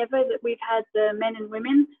time ever that we've had the men and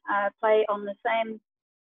women play on the same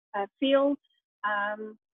field.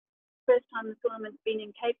 First time the tournament's been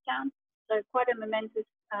in Cape Town. So quite a momentous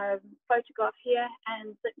photograph here,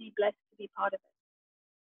 and certainly blessed to be part of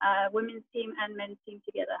it. Women's team and men's team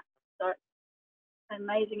together. So an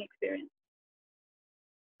amazing experience.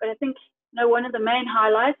 But I think one of the main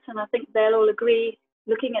highlights, and I think they'll all agree,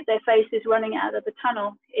 looking at their faces running out of the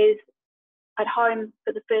tunnel, is at home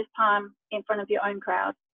for the first time in front of your own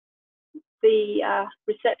crowd. The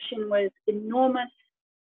reception was enormous,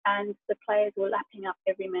 and the players were lapping up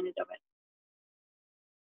every minute of it.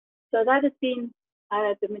 So that has been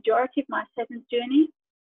the majority of my sevens journey.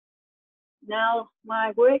 Now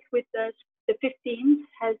my work with the 15s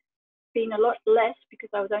has been a lot less because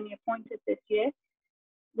I was only appointed this year.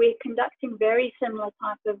 We're conducting very similar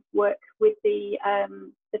type of work with the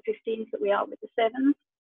 15s that we are with the sevens.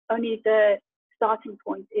 Only the starting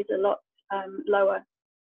point is a lot lower,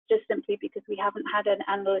 just simply because we haven't had an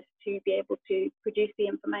analyst to be able to produce the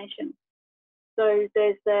information. So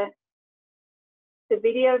there's the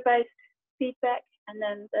video-based feedback, and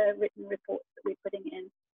then the written reports that we're putting in.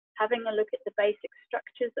 Having a look at the basic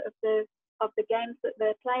structures of the games that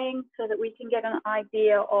they're playing, so that we can get an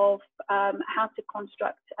idea of how to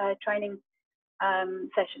construct training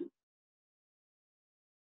sessions.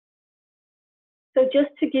 So just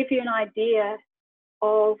to give you an idea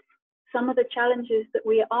of some of the challenges that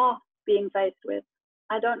we are being faced with.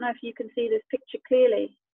 I don't know if you can see this picture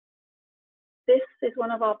clearly. This is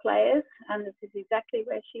one of our players, and this is exactly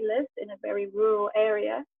where she lives, in a very rural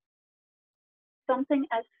area. Something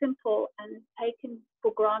as simple and taken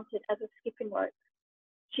for granted as a skipping rope,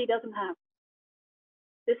 she doesn't have.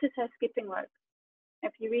 This is her skipping rope.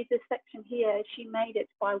 If you read this section here, she made it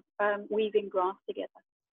by weaving grass together.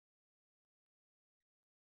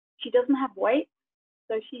 She doesn't have weight,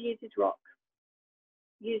 so she uses rock,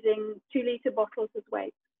 using 2-litre bottles as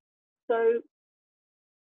weight. So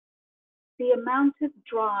the amount of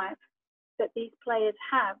drive that these players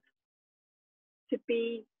have to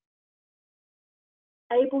be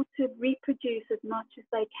able to reproduce as much as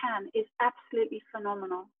they can is absolutely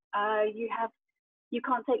phenomenal. You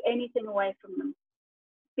can't take anything away from them.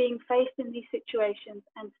 Being faced in these situations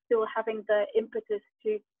and still having the impetus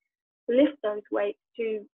to lift those weights,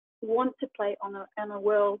 to want to play on a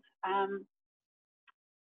world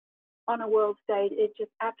stage is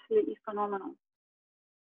just absolutely phenomenal.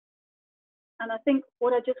 And I think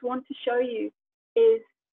what I just want to show you is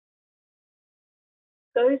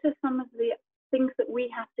those are some of the things that we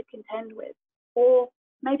have to contend with, or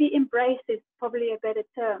maybe embrace is probably a better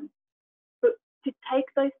term. But to take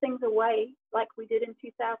those things away, like we did in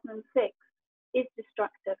 2006, is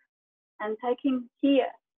destructive. And taking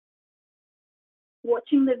here,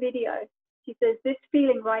 watching the video, she says, this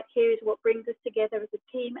feeling right here is what brings us together as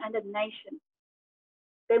a team and a nation.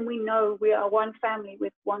 Then we know we are one family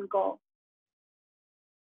with one goal.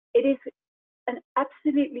 It is an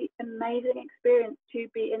absolutely amazing experience to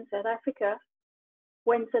be in South Africa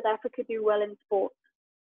when South Africa do well in sport,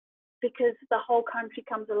 because the whole country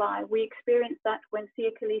comes alive. We experienced that when Siya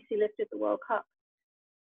Kolisi lifted the World Cup.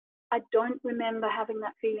 I don't remember having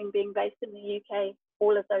that feeling being based in the UK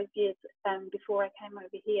all of those years before I came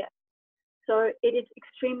over here. So it is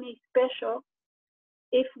extremely special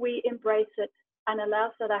if we embrace it and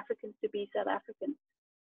allow South Africans to be South Africans.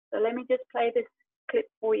 So let me just play this clip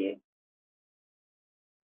for you.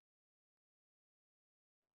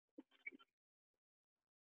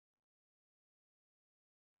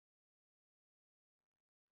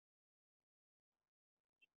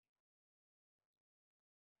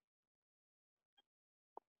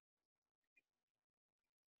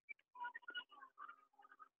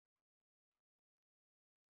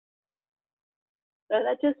 So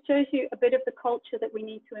that just shows you a bit of the culture that we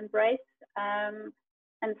need to embrace. And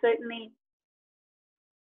certainly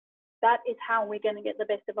that is how we're going to get the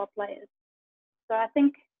best of our players. So I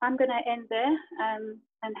think I'm going to end there and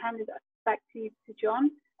hand it back to John.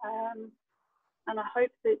 And I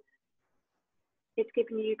hope that it's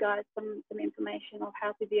given you guys some information of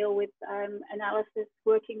how to deal with analysis,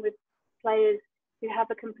 working with players who have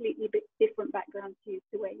a completely different background to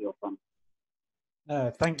where you're from.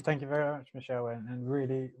 Thank you very much, Michelle, and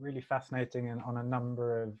really fascinating and on a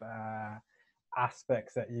number of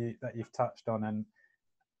aspects that you've touched on, and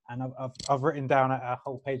I've written down a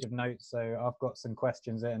whole page of notes, so I've got some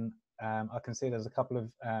questions in. I can see there's a couple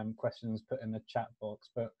of questions put in the chat box,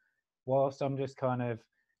 but whilst I'm just kind of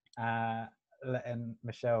letting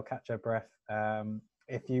Michelle catch her breath,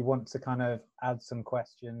 if you want to kind of add some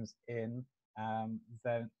questions in,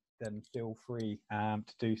 then feel free to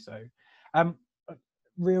do so.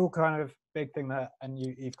 Real kind of big thing that, and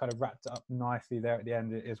you've kind of wrapped it up nicely there at the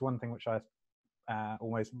end, is one thing which I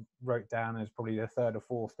almost wrote down as probably the third or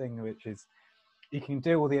fourth thing, which is you can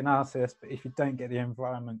do all the analysis, but if you don't get the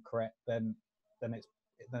environment correct, then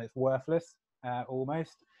it's worthless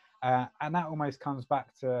almost. And that almost comes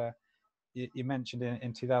back to you mentioned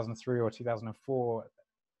in 2003 or 2004,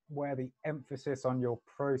 where the emphasis on your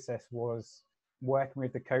process was working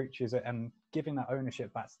with the coaches and giving that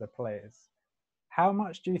ownership back to the players. How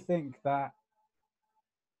much do you think that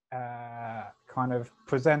kind of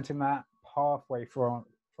presenting that pathway from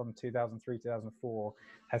 2003 2004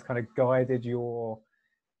 has kind of guided your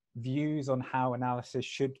views on how analysis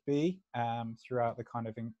should be throughout the kind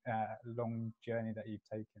of long journey that you've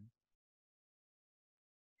taken?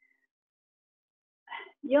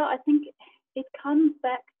 Yeah, I think it comes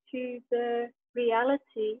back to the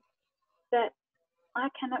reality that I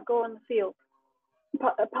cannot go on the field.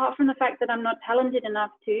 Apart from the fact that I'm not talented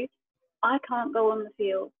enough to, I can't go on the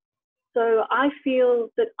field. So I feel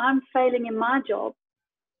that I'm failing in my job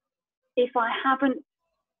if I haven't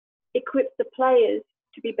equipped the players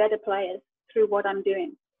to be better players through what I'm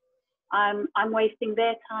doing. I'm wasting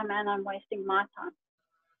their time and I'm wasting my time.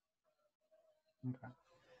 Okay.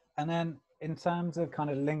 And then in terms of kind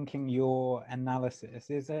of linking your analysis,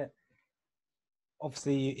 is it,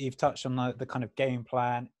 obviously you've touched on the kind of game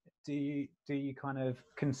plan. Do you kind of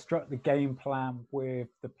construct the game plan with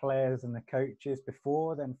the players and the coaches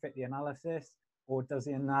before then fit the analysis, or does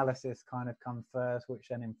the analysis kind of come first, which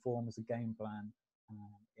then informs the game plan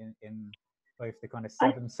in both the kind of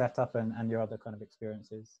seven setup and your other kind of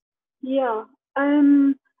experiences? Yeah,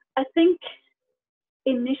 I think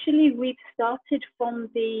initially we've started from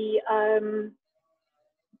the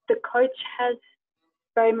coach has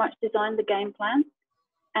very much designed the game plan,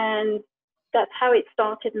 and that's how it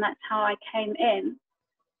started, and that's how I came in.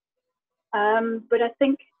 But I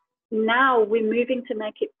think now we're moving to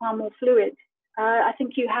make it far more fluid. I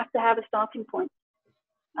think you have to have a starting point,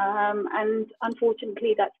 and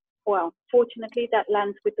unfortunately, fortunately, that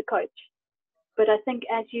lands with the coach. But I think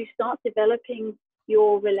as you start developing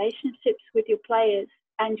your relationships with your players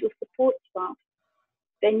and your support staff,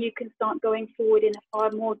 then you can start going forward in a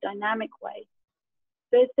far more dynamic way.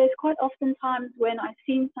 There's quite often times when I've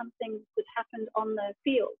seen something that's happened on the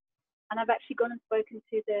field, and I've actually gone and spoken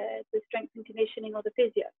to the strength and conditioning or the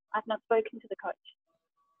physio. I've not spoken to the coach.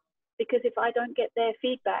 Because if I don't get their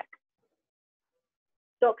feedback,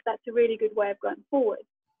 Doc, that's a really good way of going forward,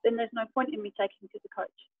 then there's no point in me taking to the coach.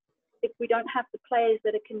 If we don't have the players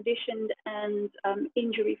that are conditioned and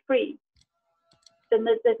injury-free, then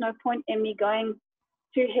there's no point in me going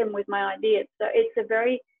to him with my ideas. So it's a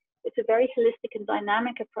very holistic and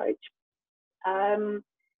dynamic approach. And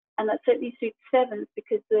that certainly suits sevens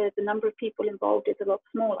because the number of people involved is a lot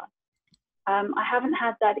smaller. I haven't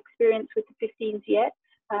had that experience with the 15s yet,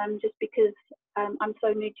 just because I'm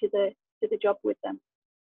so new to the job with them.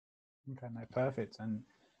 Okay, no, perfect.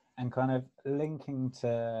 And kind of linking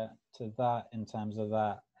to that in terms of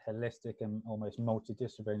that holistic and almost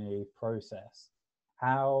multidisciplinary process,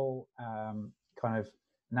 how kind of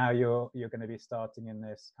now you're going to be starting in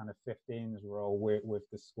this kind of 15s role with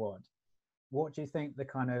the squad. What do you think the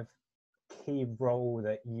kind of key role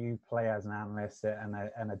that you play as an analyst and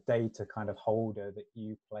a data kind of holder that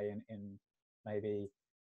you play in maybe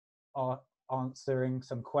answering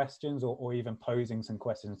some questions or even posing some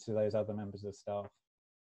questions to those other members of staff?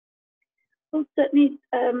 Well, certainly,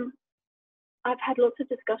 I've had lots of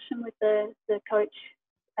discussion with the coach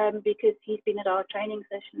because he's been at our training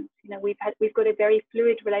sessions. You know, we've got a very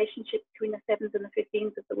fluid relationship between the sevens and the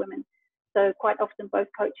 15s of the women. So quite often both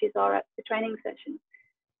coaches are at the training session.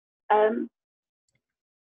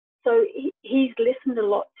 So he's listened a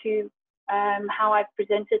lot to how I've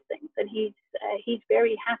presented things, and he's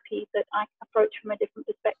very happy that I approach from a different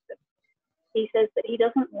perspective. He says that he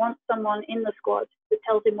doesn't want someone in the squad that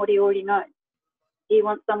tells him what he already knows. He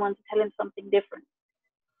wants someone to tell him something different.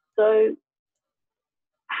 So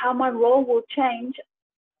how my role will change,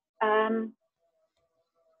 I've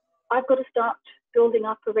got to start building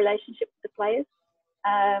up a relationship with the players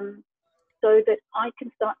so that I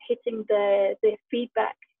can start hitting their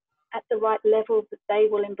feedback at the right level that they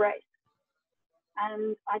will embrace.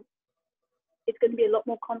 And it's going to be a lot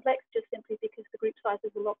more complex just simply because the group size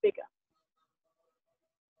is a lot bigger.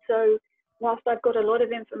 So whilst I've got a lot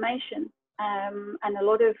of information and a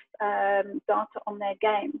lot of data on their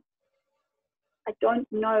game, I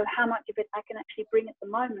don't know how much of it I can actually bring at the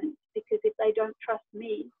moment, because if they don't trust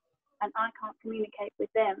me and I can't communicate with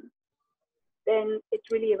them, then it's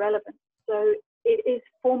really irrelevant. So it is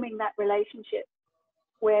forming that relationship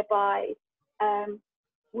whereby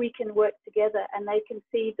we can work together and they can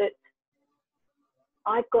see that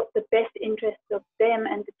I've got the best interests of them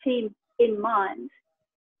and the team in mind,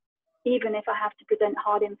 even if I have to present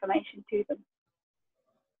hard information to them.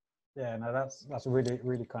 Yeah, no, that's really,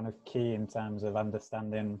 really kind of key in terms of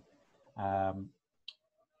understanding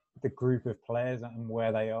the group of players and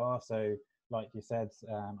where they are. So like you said,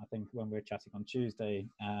 I think when we were chatting on Tuesday,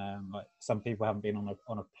 like some people haven't been on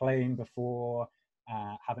a plane before,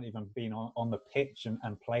 haven't even been on the pitch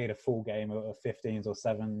and played a full game of 15s or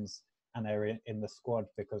 7s, and they're in the squad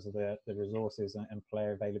because of the resources and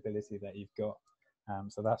player availability that you've got.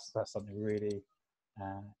 So that's something really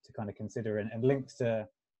to kind of consider, and links to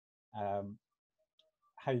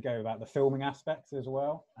how you go about the filming aspects as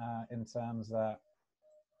well, in terms that,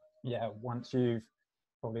 yeah, once you've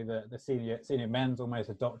probably the senior men's almost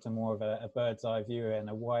adopt more of a bird's eye view and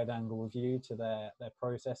a wide angle view to their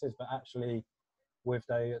processes, but actually with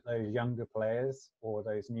those younger players or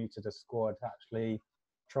those new to the squad, actually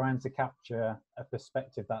trying to capture a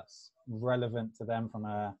perspective that's relevant to them from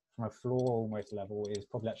a floor almost level is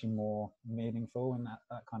probably actually more meaningful. And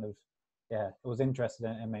that kind of, yeah, it was interesting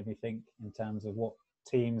and made me think in terms of what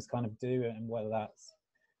teams kind of do and whether that's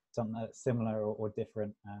something that's similar or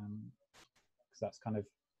different, because that's kind of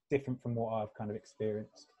different from what I've kind of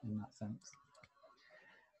experienced in that sense.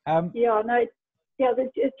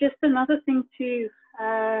 It's just another thing to,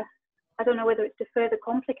 I don't know whether it's to further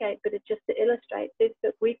complicate, but it's just to illustrate is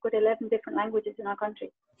that we've got 11 different languages in our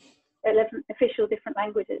country, 11 official different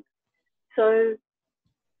languages. So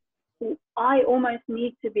I almost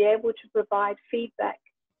need to be able to provide feedback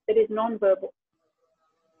that is non-verbal,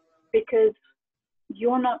 because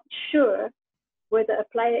you're not sure whether a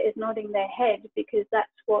player is nodding their head because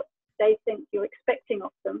that's what they think you're expecting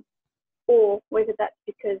of them, or whether that's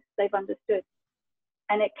because they've understood.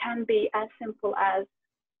 And it can be as simple as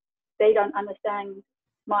they don't understand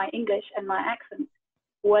my English and my accent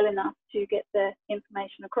well enough to get the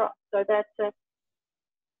information across. So that's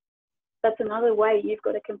another way you've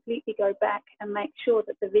got to completely go back and make sure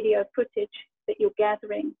that the video footage that you're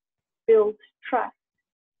gathering builds trust.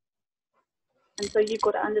 And so you've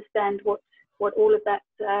got to understand what all of that,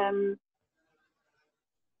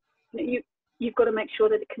 you've got to make sure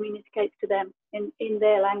that it communicates to them in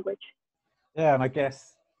their language. Yeah, and I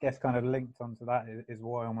guess kind of linked onto that is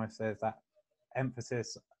why almost there's that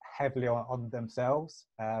emphasis heavily on themselves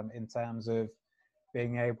in terms of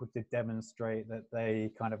being able to demonstrate that they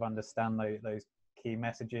kind of understand those key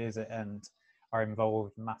messages and are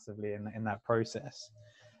involved massively in that process.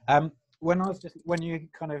 When you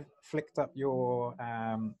kind of flicked up your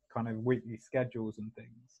kind of weekly schedules and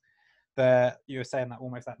things, you were saying that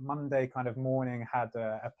almost that Monday kind of morning had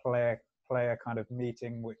a player kind of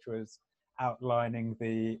meeting, which was outlining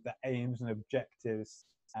the aims and objectives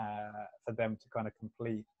for them to kind of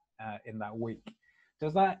complete in that week.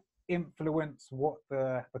 Does that influence what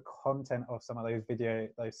the content of some of those video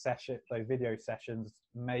sessions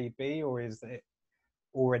may be, or is it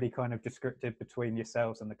already kind of descriptive between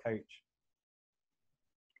yourselves and the coach?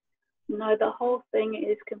 No, the whole thing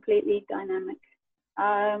is completely dynamic.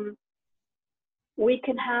 We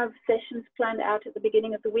can have sessions planned out at the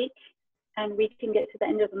beginning of the week, and we can get to the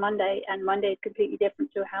end of the Monday, and Monday is completely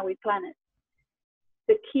different to how we plan it.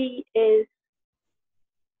 The key is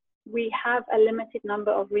we have a limited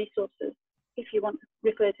number of resources, if you want to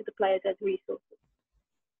refer to the players as resources.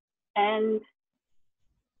 And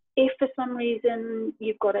if for some reason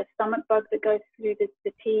you've got a stomach bug that goes through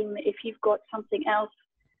the team, if you've got something else,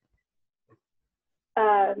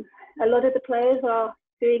 a lot of the players are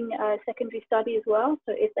doing secondary study as well.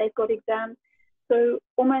 So if they've got exams, so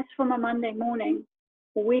almost from a Monday morning,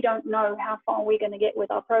 we don't know how far we're going to get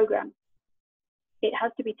with our program. It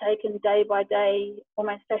has to be taken day by day,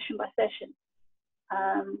 almost session by session.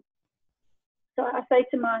 So I say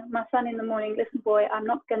to my son in the morning, listen, boy, I'm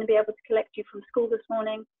not going to be able to collect you from school this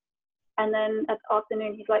morning. And then at the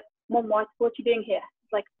afternoon, he's like, Mom, what are you doing here?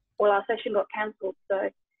 It's like, well, our session got cancelled. So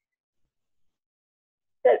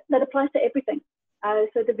that applies to everything.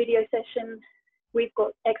 So the video session, we've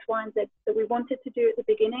got X, Y, and Z that we wanted to do at the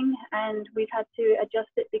beginning, and we've had to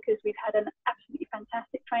adjust it because we've had an absolutely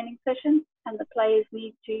fantastic training session, and the players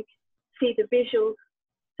need to see the visuals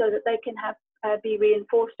so that they can be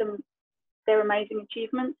reinforced in their amazing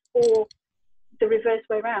achievements, or the reverse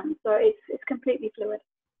way around. So it's completely fluid.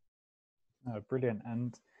 Oh, brilliant.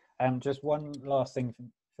 And just one last thing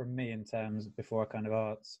from me in terms, before I kind of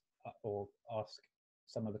ask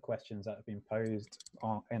some of the questions that have been posed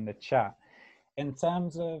in the chat. In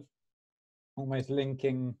terms of almost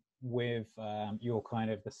linking with your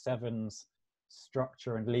kind of the sevens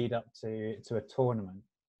structure and lead up to a tournament,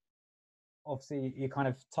 obviously you kind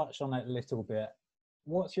of touched on that a little bit.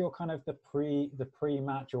 What's your kind of the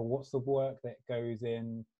pre-match, or what's the work that goes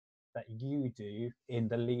in that you do in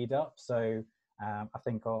the lead up? So I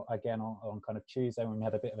think again on kind of Tuesday when we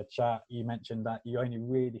had a bit of a chat, you mentioned that you only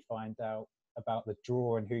really find out about the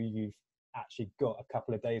draw and who you've actually got a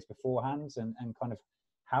couple of days beforehand, and kind of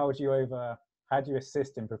how do you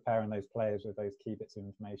assist in preparing those players with those key bits of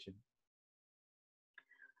information?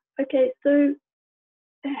 Okay, so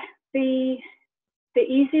the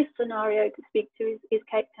easiest scenario to speak to is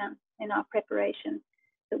Cape Town in our preparation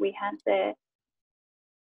that we had there.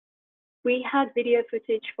 We had video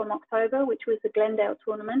footage from October, which was the Glendale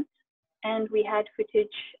tournament, and we had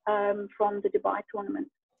footage from the Dubai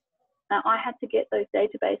tournament. Now, I had to get those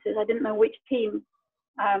databases. I didn't know which team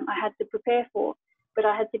I had to prepare for, but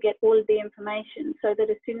I had to get all of the information so that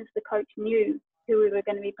as soon as the coach knew who we were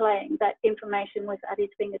going to be playing, that information was at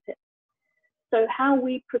his fingertips. So how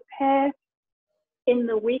we prepare in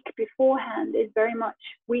the week beforehand is very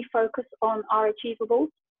much, we focus on our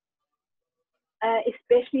achievables,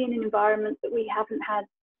 especially in an environment that we haven't had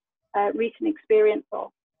recent experience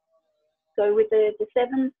of. So with the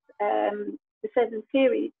sevens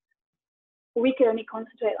series, we could only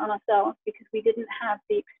concentrate on ourselves because we didn't have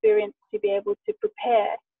the experience to be able to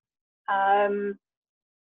prepare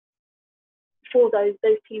for those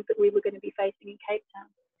teams that we were going to be facing in Cape Town.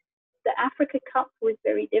 The Africa Cup was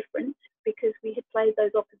very different because we had played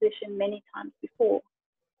those opposition many times before,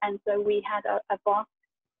 and so we had a vast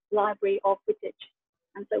library of footage,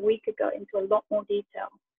 and so we could go into a lot more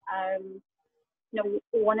detail. You know,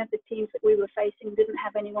 one of the teams that we were facing didn't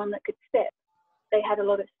have anyone that could step. They had a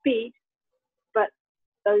lot of speed, but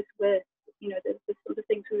those were, you know, the sort of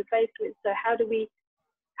things we were faced with. So how do we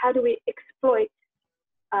exploit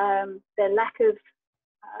their lack of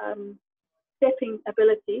stepping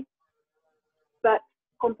ability, but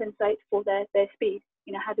compensate for their speed.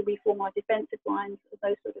 You know, how do we form our defensive lines,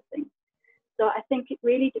 those sort of things. So I think it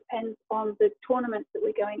really depends on the tournaments that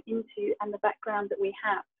we're going into and the background that we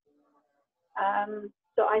have.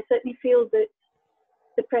 So I certainly feel that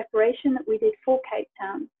the preparation that we did for Cape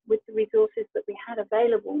Town with the resources that we had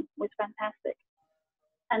available was fantastic.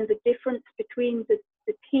 And the difference between the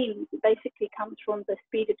teams basically comes from the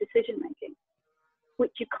speed of decision making,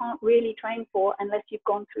 which you can't really train for unless you've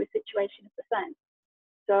gone through a situation of the same.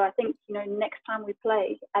 So I think, you know, next time we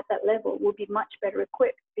play at that level, we'll be much better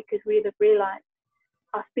equipped because we'd have realized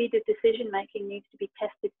our speed of decision making needs to be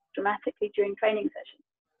tested dramatically during training sessions.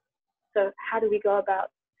 So how do we go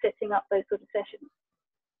about setting up those sort of sessions?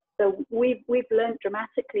 So we've learned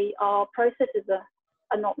dramatically our processes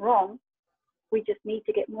are not wrong. We just need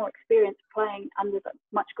to get more experience playing under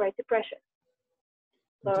much greater pressure.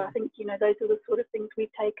 So I think, you know, those are the sort of things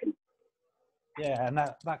we've taken. Yeah, and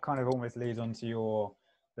that kind of almost leads on to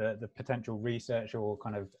the potential research or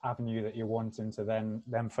kind of avenue that you're wanting to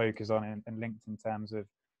then focus on and linked in terms of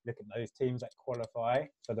looking at those teams that qualify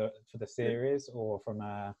for the series or from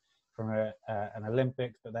an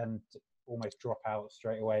Olympics, but then almost drop out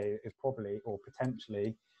straight away is probably or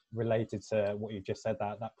potentially related to what you've just said,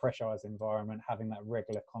 that pressurized environment, having that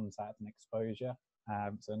regular contact and exposure.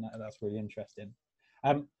 So that's really interesting.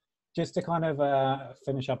 Just to kind of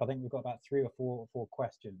finish up, I think we've got about 3 or 4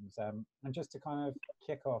 questions. And just to kind of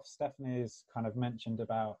kick off, Stephanie's kind of mentioned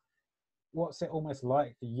about what's it almost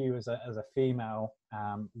like for you as a female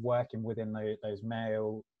working within those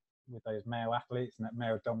male athletes and that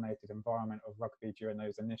male dominated environment of rugby during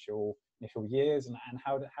those initial years, and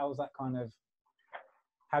how's that kind of,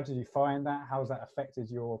 how did you find that? How's that affected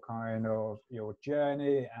your kind of your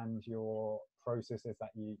journey and your processes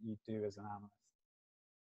that you do as an analyst?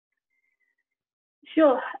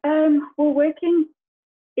 Sure. Well, working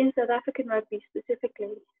in South African rugby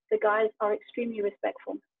specifically, the guys are extremely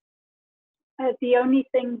respectful. The only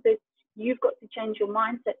thing that you've got to change your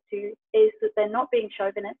mindset to is that they're not being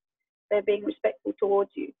chauvinist, they're being respectful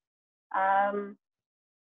towards you.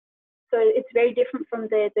 So it's very different from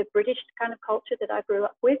the British kind of culture that I grew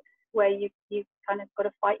up with, where you kind of got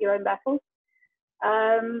to fight your own battles.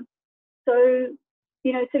 So,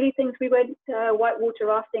 you know, silly things, we went whitewater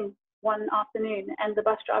rafting one afternoon and the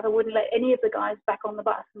bus driver wouldn't let any of the guys back on the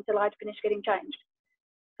bus until I'd finished getting changed.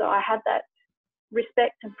 So I had that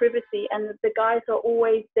respect and privacy, and the guys are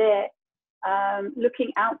always there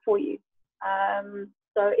looking out for you.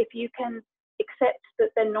 So if you can accept that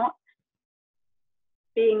they're not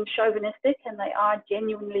being chauvinistic and they are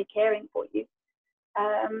genuinely caring for you,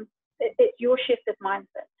 it's your shift of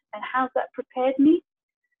mindset. And how's that prepared me?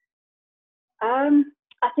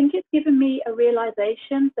 I think it's given me a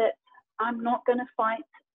realization that I'm not going to fight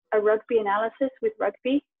a rugby analysis with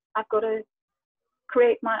rugby. I've got to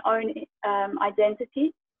create my own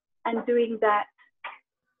identity, and doing that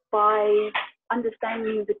by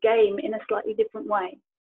understanding the game in a slightly different way.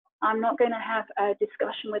 I'm not going to have a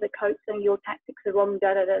discussion with a coach saying your tactics are wrong,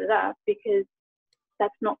 because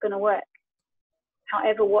that's not going to work.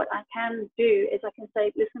 However, what I can do is I can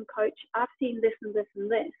say, listen, coach, I've seen this and this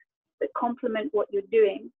and this that complement what you're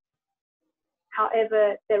doing.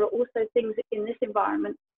 However, there are also things in this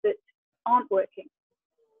environment that aren't working.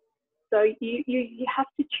 So you have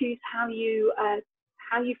to choose how you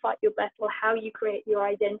fight your battle, how you create your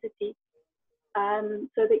identity,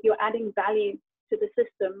 so that you're adding value to the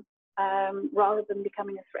system rather than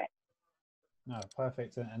becoming a threat. No,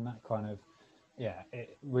 perfect. And that kind of, yeah,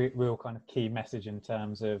 real kind of key message in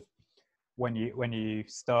terms of when you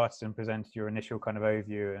started and presented your initial kind of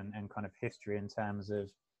overview and kind of history in terms of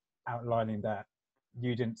outlining that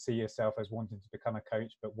you didn't see yourself as wanting to become a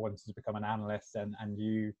coach, but wanted to become an analyst, and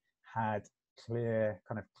you had clear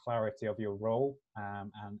kind of clarity of your role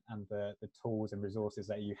and the tools and resources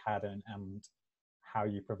that you had and how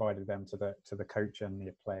you provided them to the coach and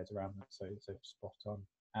the players around them. So spot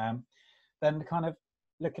on. Then kind of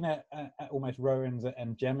looking at almost Rowan's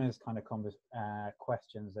and Gemma's kind of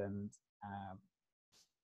questions, and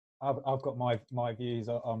I've got my views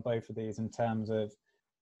on both of these in terms of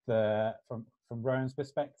from Rowan's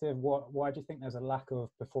perspective. Why do you think there's a lack of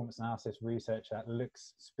performance analysis research that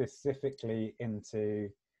looks specifically into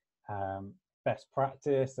best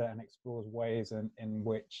practice and explores ways in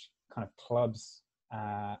which kind of clubs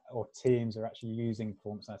or teams are actually using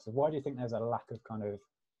performance analysis? Why do you think there's a lack of kind of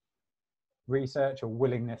research or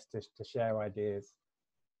willingness to share ideas?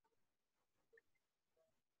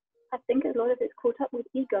 I think a lot of it's caught up with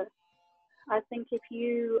ego. I think if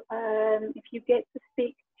you get to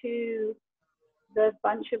speak to the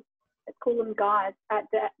bunch of let's call them guys, at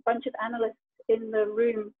the bunch of analysts in the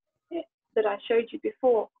room that I showed you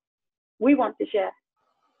before, we want to share.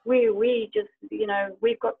 We just, you know,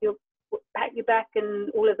 we've got your back and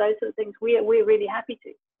all of those sort of things. We're really happy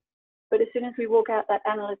to. But as soon as we walk out that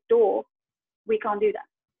analyst door, we can't do that.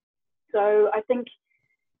 So I think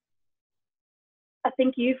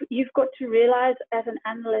you've got to realize as an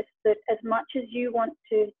analyst that as much as you want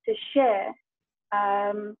to share,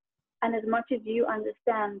 and as much as you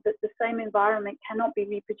understand that the same environment cannot be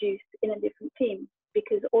reproduced in a different team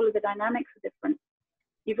because all of the dynamics are different,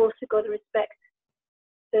 you've also got to respect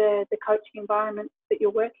the coaching environment that you're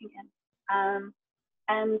working in.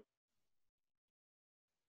 And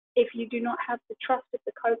if you do not have the trust of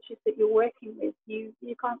the coaches that you're working with, you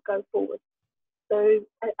can't go forward. So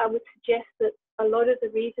I would suggest that a lot of the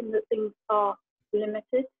reason that things are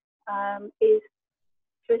limited is,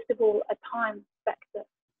 first of all, a time factor.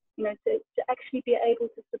 You know, to actually be able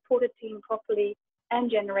to support a team properly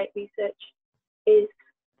and generate research is,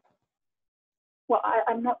 well,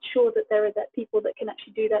 I'm not sure that there are people that can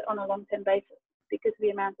actually do that on a long-term basis because of the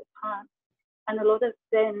amount of time. And a lot of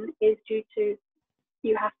then is due to,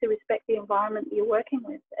 you have to respect the environment that you're working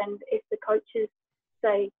with. And if the coaches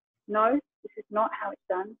say, no, this is not how it's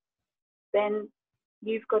done, then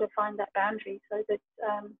you've got to find that boundary so that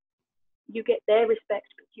you get their respect,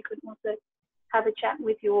 but you can also have a chat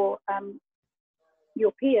with your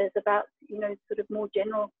peers about, you know, sort of more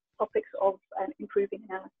general topics of improving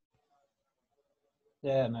analysis.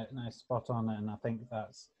 Yeah, no, spot on. And I think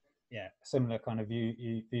that's, similar kind of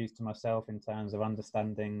views to myself in terms of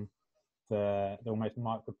understanding the almost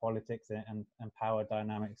micro politics and power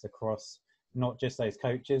dynamics across not just those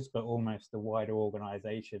coaches, but almost the wider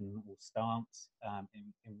organisation or stance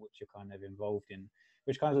in which you're kind of involved in,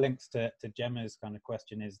 which kind of links to Gemma's kind of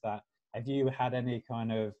question, is that, have you had any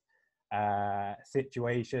kind of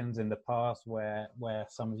situations in the past where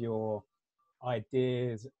some of your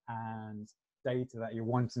ideas and data that you're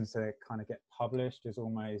wanting to kind of get published has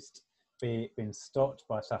almost been stopped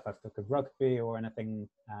by South African Rugby or anything,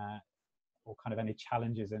 or kind of any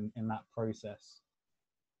challenges in that process?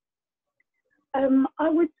 I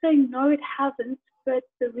would say no, it hasn't, but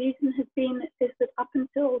the reason has been is that up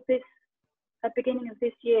until this beginning of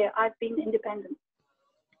this year, I've been independent.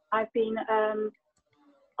 I've been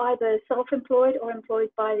either self-employed or employed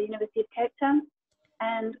by the University of Cape Town,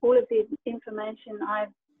 and all of the information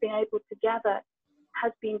I've been able to gather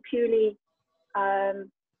has been purely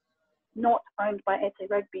not owned by SA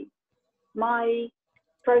Rugby. My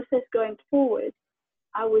process going forward,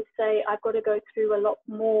 I would say I've got to go through a lot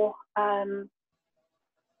more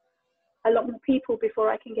people before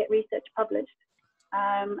I can get research published,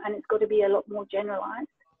 and it's got to be a lot more generalized.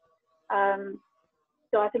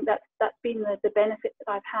 So I think that's been the benefit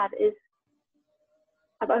that I've had, is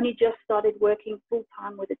I've only just started working full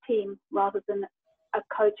time with a team rather than a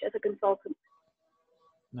coach as a consultant.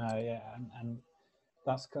 No, yeah, and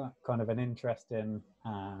that's kind of an interesting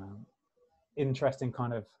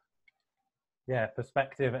kind of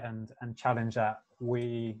perspective and challenge that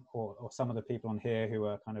we or some of the people on here who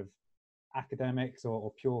are kind of academics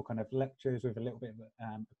or pure kind of lecturers with a little bit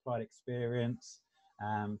of applied experience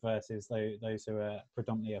versus those who are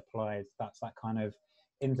predominantly applied, that's that kind of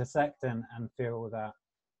intersect and feel that,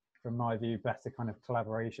 from my view, better kind of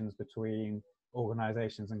collaborations between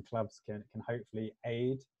organizations and clubs can hopefully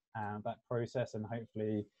aid that process, and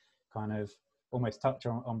hopefully kind of almost touch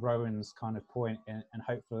on Rowan's kind of point, and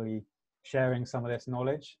hopefully sharing some of this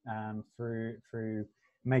knowledge through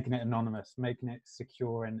making it anonymous, making it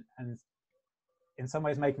secure, and in some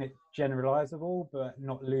ways making it generalizable, but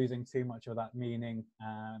not losing too much of that meaning,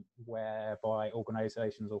 whereby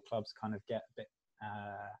organizations or clubs kind of get a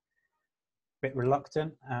bit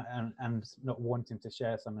reluctant and not wanting to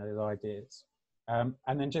share some of those ideas.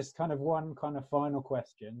 And then just kind of one kind of final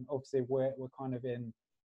question. Obviously, we're kind of in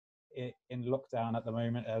lockdown at the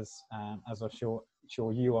moment, as I'm sure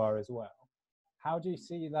you are as well. How do you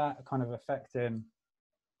see that kind of affecting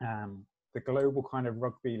the global kind of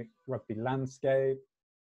rugby landscape?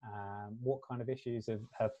 What kind of issues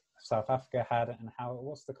have South Africa had, and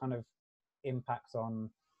what's the kind of impacts on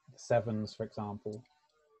the Sevens, for example?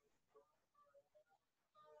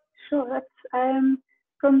 Sure, that's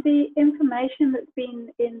from the information that's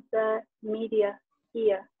been in the media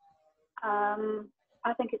here.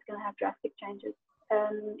 I think it's going to have drastic changes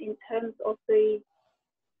in terms of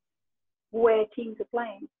where teams are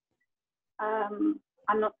playing.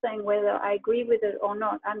 I'm not saying whether I agree with it or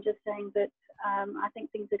not. I'm just saying that I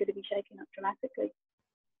think things are going to be shaken up dramatically.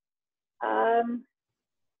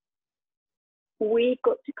 We've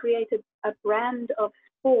got to create a brand of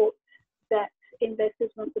sport that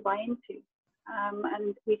investors want to buy into.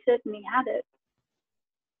 And we certainly had it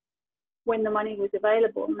when the money was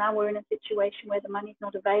available. Now we're in a situation where the money's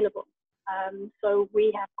not available. So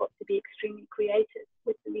we have got to be extremely creative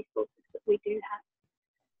with the resources that we do have.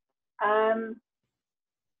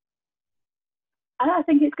 And I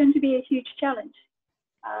think it's going to be a huge challenge.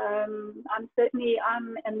 I'm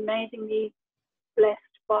amazingly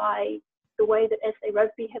blessed by the way that SA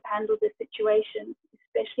Rugby have handled this situation,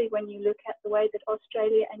 especially when you look at the way that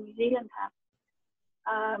Australia and New Zealand have.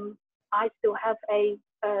 I still have a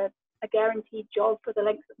guaranteed job for the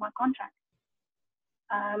length of my contract,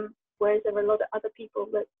 whereas there are a lot of other people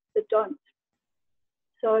that don't.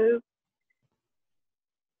 So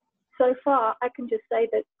far, I can just say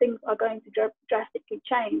that things are going to drastically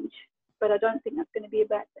change, but I don't think that's going to be a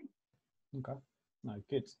bad thing. Okay, no,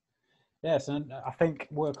 good. Yes, and I think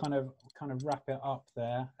we'll kind of wrap it up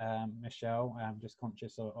there, Michele. I'm just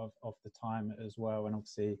conscious of the time as well, and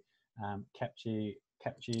obviously kept you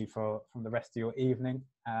from the rest of your evening.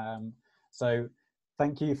 So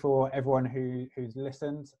thank you for everyone who's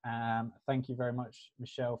listened. Thank you very much,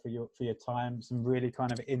 Michele, for your time. Some really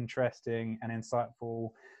kind of interesting and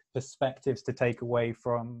insightful perspectives to take away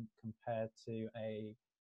from, compared to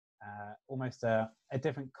almost a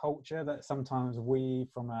different culture that sometimes we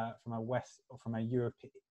from a West or from a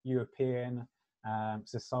European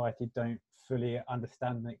society don't fully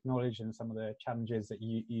understand and acknowledge, and some of the challenges that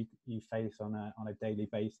you face on a daily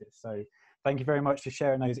basis. So thank you very much for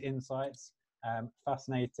sharing those insights.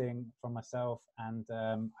 Fascinating from myself, and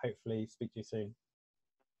hopefully speak to you soon.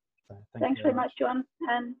 So thanks very much, John.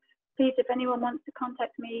 And please, if anyone wants to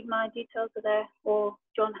contact me, my details are there, or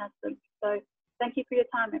John has them. So thank you for your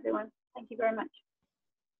time, everyone. Thank you very much.